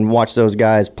here having watched those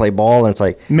guys play ball, and it's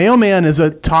like Mailman is a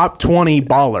top 20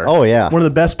 baller. Oh yeah, one of the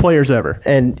best players ever.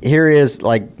 And here is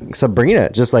like Sabrina,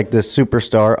 just like this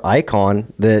superstar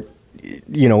icon that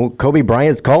Kobe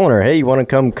Bryant's calling her. Hey, you want to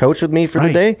come coach with me for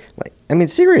the day? Like, I mean,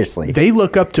 seriously, they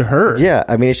look up to her. Yeah,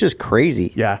 I mean, it's just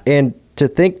crazy. Yeah, and to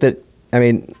think that, I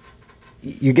mean,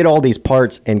 you get all these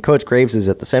parts, and Coach Graves is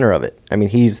at the center of it. I mean,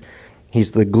 he's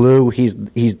the glue. He's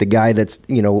the guy that's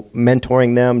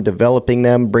mentoring them, developing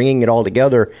them, bringing it all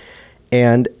together.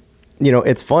 And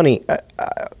it's funny.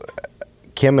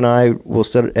 Kim and I will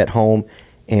sit at home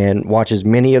and watch as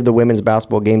many of the women's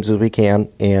basketball games as we can.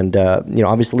 And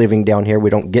obviously living down here, we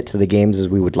don't get to the games as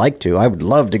we would like to. I would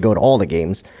love to go to all the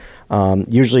games.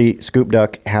 Usually Scoop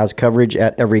Duck has coverage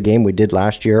at every game. We did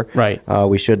last year. Right.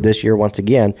 We should this year once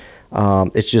again.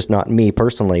 It's just not me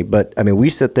personally, but I mean, we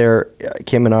sit there,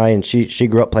 Kim and I, and she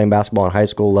grew up playing basketball in high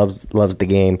school, loves the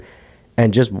game,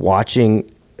 and just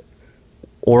watching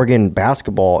Oregon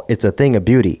basketball, it's a thing of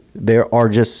beauty. There are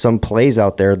just some plays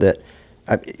out there that,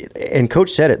 and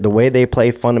Coach said it, the way they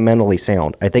play fundamentally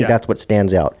sound. I think that's what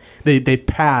stands out. They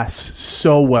pass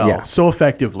so well, so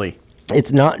effectively.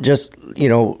 It's not just,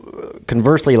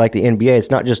 conversely like the NBA,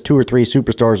 it's not just two or three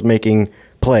superstars making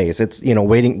plays. It's,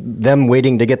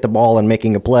 waiting to get the ball and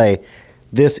making a play.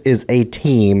 This is a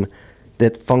team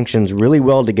that functions really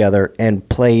well together and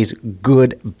plays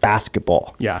good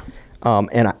basketball. Yeah.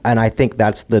 And I think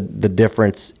that's the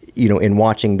difference, in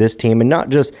watching this team, and not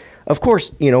just, of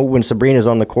course, when Sabrina's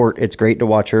on the court, it's great to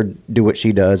watch her do what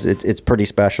she does. It's pretty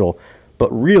special. But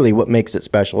really what makes it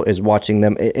special is watching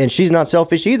them. And she's not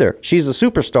selfish either. She's a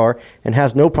superstar and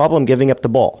has no problem giving up the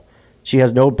ball. She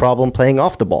has no problem playing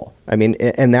off the ball. I mean,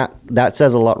 and that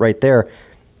says a lot right there.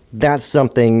 That's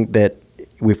something that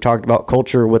we've talked about,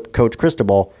 culture with Coach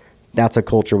Cristobal. That's a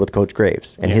culture with Coach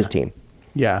Graves and his team.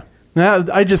 Yeah.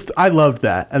 I loved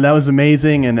that. And that was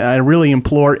amazing. And I really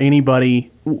implore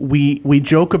anybody, we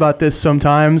joke about this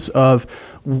sometimes of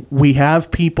we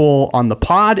have people on the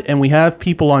pod and we have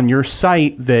people on your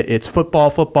site that it's football.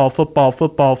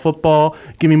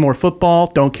 Give me more football.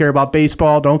 Don't care about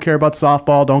baseball. Don't care about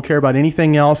softball. Don't care about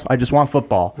anything else. I just want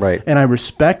football. Right. And I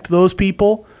respect those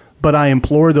people, but I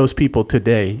implore those people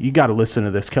today, you got to listen to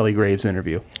this Kelly Graves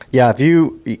interview. Yeah, if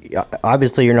you,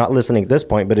 obviously you're not listening at this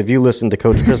point, but if you listen to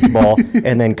Coach Cristobal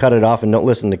and then cut it off and don't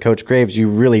listen to Coach Graves,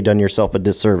 you've really done yourself a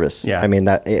disservice. Yeah. I mean,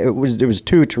 it was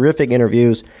two terrific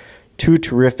interviews, two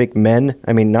terrific men.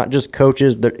 I mean, not just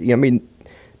coaches.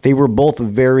 They were both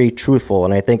very truthful,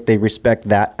 and I think they respect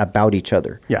that about each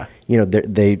other. Yeah.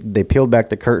 They peeled back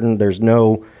the curtain. There's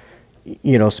no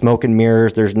smoke and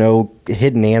mirrors. There's no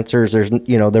hidden answers.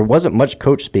 There wasn't much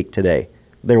coach speak today.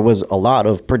 There was a lot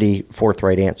of pretty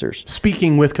forthright answers.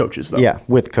 Speaking with coaches, though. Yeah,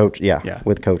 with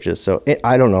coaches. So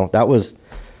I don't know.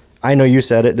 I know you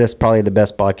said it. That's probably the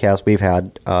best podcast we've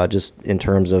had, just in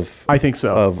terms of. I think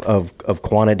so. Of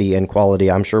quantity and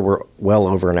quality. I'm sure we're well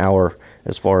over an hour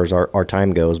as far as our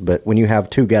time goes. But when you have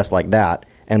two guests like that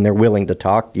and they're willing to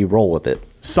talk, you roll with it.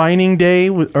 Signing day,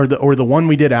 or the one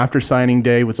we did after signing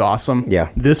day was awesome. Yeah.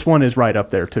 This one is right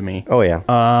up there to me. Oh, yeah.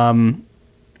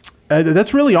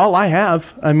 That's really all I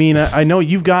have. I mean, I know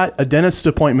you've got a dentist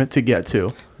appointment to get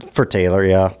to. For Taylor,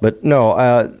 yeah. But no,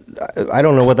 I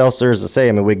don't know what else there is to say.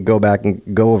 I mean, we could go back and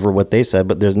go over what they said,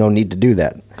 but there's no need to do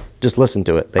that. Just listen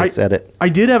to it. They said it. I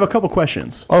did have a couple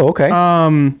questions. Oh, okay.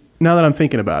 Now that I'm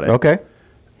thinking about it. Okay.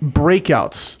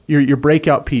 Breakouts, your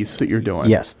breakout piece that you're doing.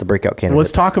 Yes, the breakout candidate.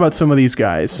 Let's talk about some of these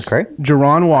guys. Okay.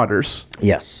 Jaron Waters.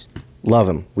 Yes. Love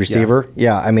him. Receiver.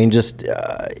 Yeah. I mean, just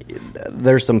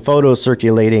there's some photos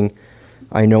circulating,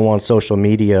 I know, on social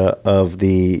media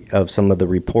of some of the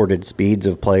reported speeds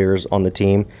of players on the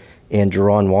team, and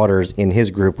Jaron Waters in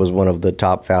his group was one of the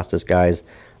top fastest guys.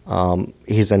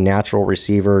 He's a natural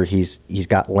receiver. He's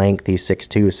got length. He's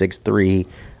 6'2",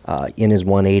 6'3", in his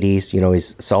 180s.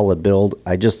 He's solid build.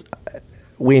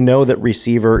 We know that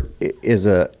receiver is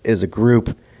a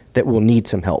group that will need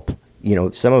some help.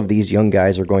 Some of these young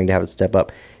guys are going to have to step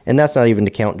up, and that's not even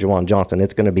to count Juwan Johnson.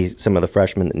 It's going to be some of the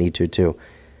freshmen that need to too.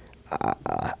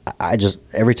 I just,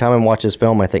 every time I watch his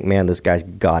film, I think, man, this guy's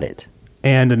got it.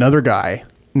 And another guy.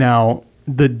 Now,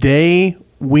 the day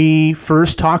we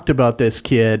first talked about this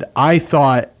kid, I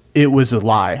thought it was a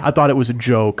lie. I thought it was a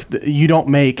joke. You don't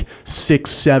make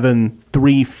 6'7",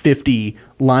 350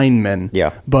 linemen.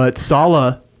 Yeah. But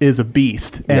Saleh is a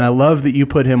beast, and I love that you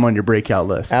put him on your breakout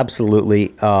list.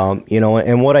 Absolutely.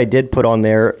 And what I did put on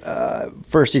there,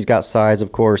 first, he's got size,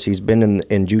 of course. He's been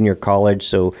in junior college,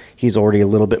 so he's already a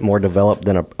little bit more developed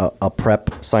than a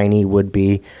prep signee would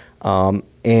be.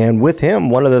 And with him,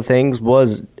 one of the things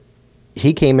was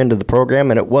he came into the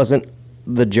program, and it wasn't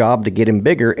the job to get him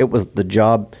bigger. It was the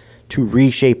job to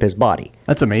reshape his body.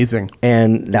 That's amazing.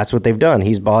 And that's what they've done.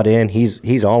 He's bought in.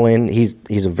 He's all in.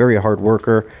 He's a very hard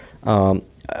worker.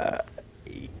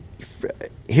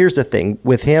 Here's the thing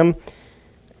with him: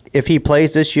 if he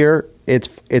plays this year,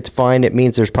 it's fine. It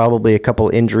means there's probably a couple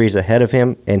injuries ahead of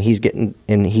him, and he's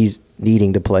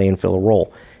needing to play and fill a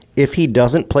role. If he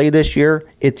doesn't play this year,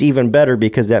 it's even better,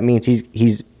 because that means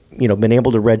he's been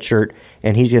able to redshirt,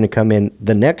 and he's going to come in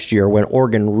the next year when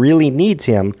Oregon really needs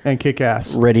him and kick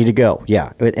ass, ready to go.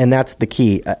 Yeah, and that's the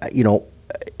key.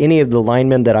 Any of the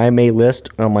linemen that I may list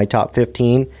on my top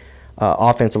 15,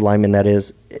 offensive linemen, that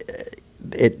is,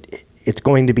 it's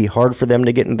going to be hard for them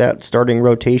to get in that starting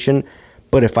rotation.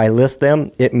 But if I list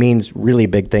them, it means really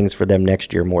big things for them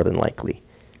next year, more than likely.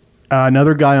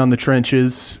 Another guy on the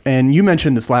trenches, and you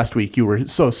mentioned this last week. You were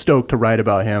so stoked to write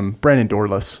about him, Brandon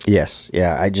Dorlus. Yes,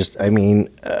 yeah.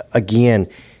 Again,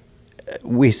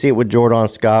 we see it with Jordan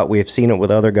Scott. We have seen it with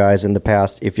other guys in the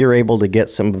past. If you're able to get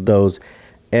some of those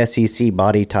SEC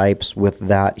body types with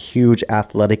that huge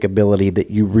athletic ability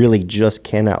that you really just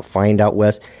cannot find out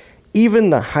west,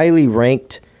 even the highly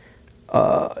ranked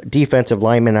defensive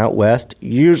linemen out west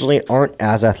usually aren't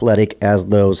as athletic as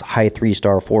those high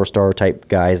 3-star, 4-star type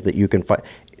guys that you can find.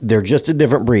 They're just a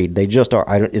different breed. They just are.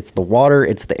 It's the water,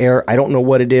 it's the air. I don't know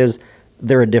what it is.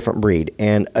 They're a different breed.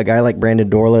 And a guy like Brandon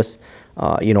Dorlus,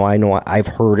 I know I've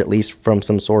heard, at least from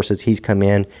some sources, he's come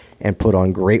in and put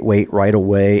on great weight right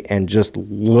away and just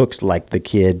looks like the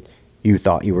kid you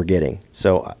thought you were getting.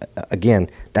 So, again,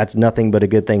 that's nothing but a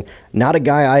good thing. Not a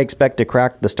guy I expect to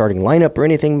crack the starting lineup or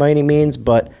anything by any means,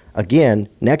 but, again,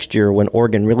 next year when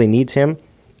Oregon really needs him,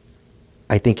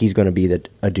 I think he's going to be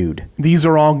a dude. These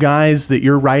are all guys that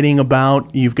you're writing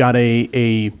about. You've got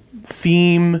a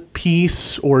theme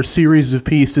piece or series of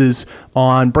pieces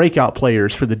on breakout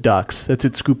players for the Ducks. That's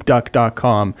at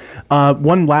scoopduck.com.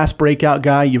 One last breakout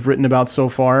guy you've written about so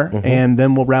far, and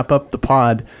then we'll wrap up the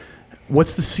pod.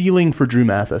 What's the ceiling for Drew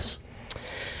Mathis?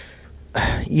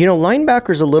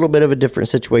 Linebacker's a little bit of a different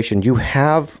situation. You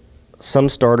have some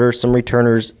starters, some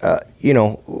returners. We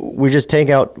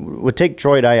take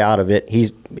Troy Dye out of it.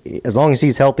 As long as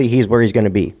he's healthy, he's where he's going to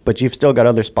be. But you've still got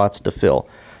other spots to fill.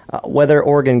 Whether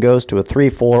Oregon goes to a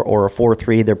 3-4 or a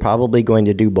 4-3, they're probably going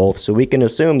to do both. So we can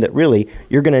assume that really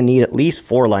you're going to need at least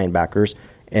 4 linebackers,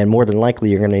 and more than likely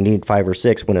you're going to need 5 or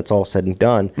 6 when it's all said and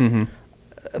done. Mm-hmm.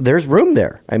 There's room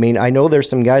there. I mean, I know there's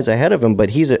some guys ahead of him, but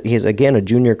he's again a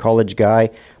junior college guy.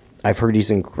 I've heard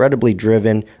he's incredibly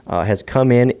driven, has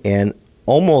come in and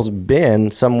almost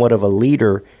been somewhat of a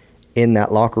leader in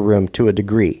that locker room to a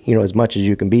degree, as much as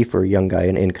you can be for a young guy,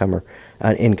 an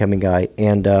incoming guy.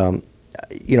 And,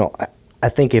 I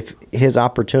think if his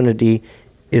opportunity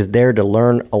is there to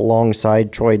learn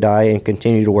alongside Troy Dye and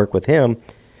continue to work with him,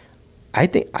 I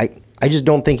just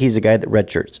don't think he's a guy that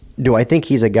redshirts. Do I think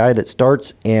he's a guy that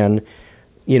starts and,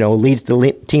 leads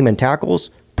the team in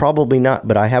tackles? Probably not,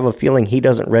 but I have a feeling he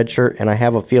doesn't redshirt, and I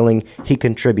have a feeling he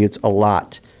contributes a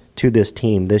lot to this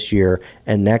team this year,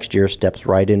 and next year steps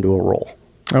right into a role.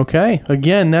 Okay.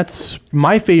 Again, that's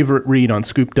my favorite read on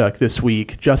Scoop Duck this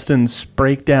week. Justin's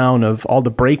breakdown of all the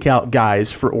breakout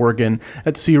guys for Oregon.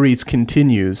 That series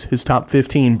continues. His top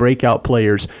 15 breakout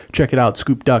players. Check it out,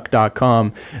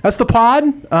 scoopduck.com. That's the pod.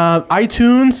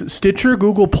 iTunes, Stitcher,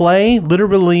 Google Play.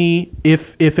 Literally,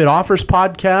 if it offers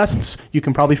podcasts, you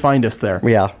can probably find us there.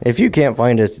 Yeah. If you can't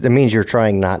find us, that means you're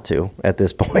trying not to at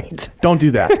this point. Don't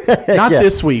do that. Not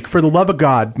this week. For the love of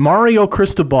God. Mario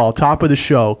Cristobal, top of the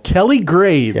show. Kelly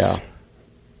Graves. Yeah.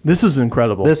 This is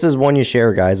incredible. This is one you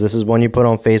share, guys. This is one you put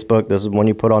on Facebook. This is one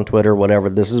you put on Twitter,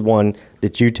 whatever. This is one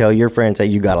that you tell your friends, hey,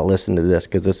 you got to listen to this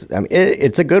because this. I mean,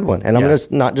 it's a good one. And I'm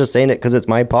just not just saying it because it's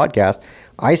my podcast.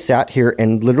 I sat here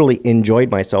and literally enjoyed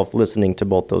myself listening to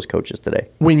both those coaches today.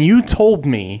 When you told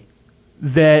me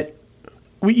that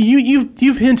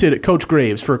you've hinted at Coach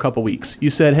Graves for a couple weeks. You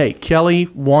said, hey, Kelly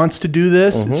wants to do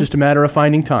this. It's just a matter of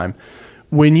finding time.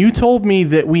 When you told me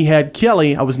that we had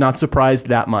Kelly, I was not surprised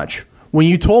that much. When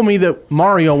you told me that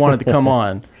Mario wanted to come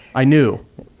on, I knew.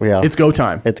 Yeah. It's go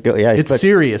time. It's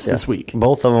serious this week.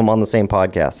 Both of them on the same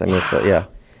podcast. I mean, so yeah.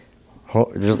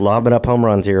 Just lobbing up home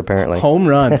runs here, apparently. Home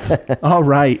runs. All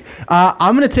right.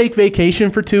 I'm going to take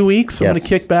vacation for 2 weeks. I'm going to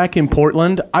kick back in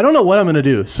Portland. I don't know what I'm going to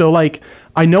do. So,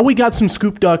 I know we got some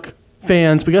Scoop Duck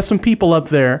fans. We got some people up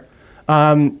there.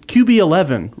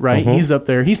 QB11, right? He's up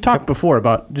there. He's talked before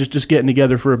about just getting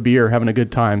together for a beer, having a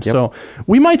good time. Yep. So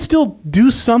we might still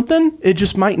do something. It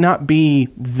just might not be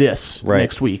this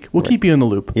next week. We'll keep you in the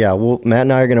loop. Yeah, well, Matt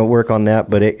and I are going to work on that,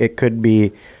 but it could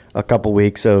be a couple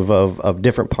weeks of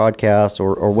different podcasts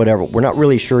or whatever. We're not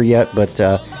really sure yet, but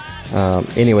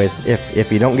anyways,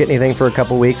 if you don't get anything for a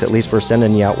couple weeks, at least we're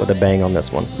sending you out with a bang on this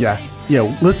one. Yeah,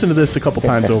 listen to this a couple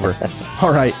times over.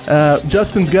 All right,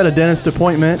 Justin's got a dentist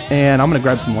appointment, and I'm going to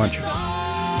grab some lunch.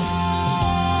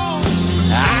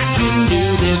 I can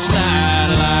do this now.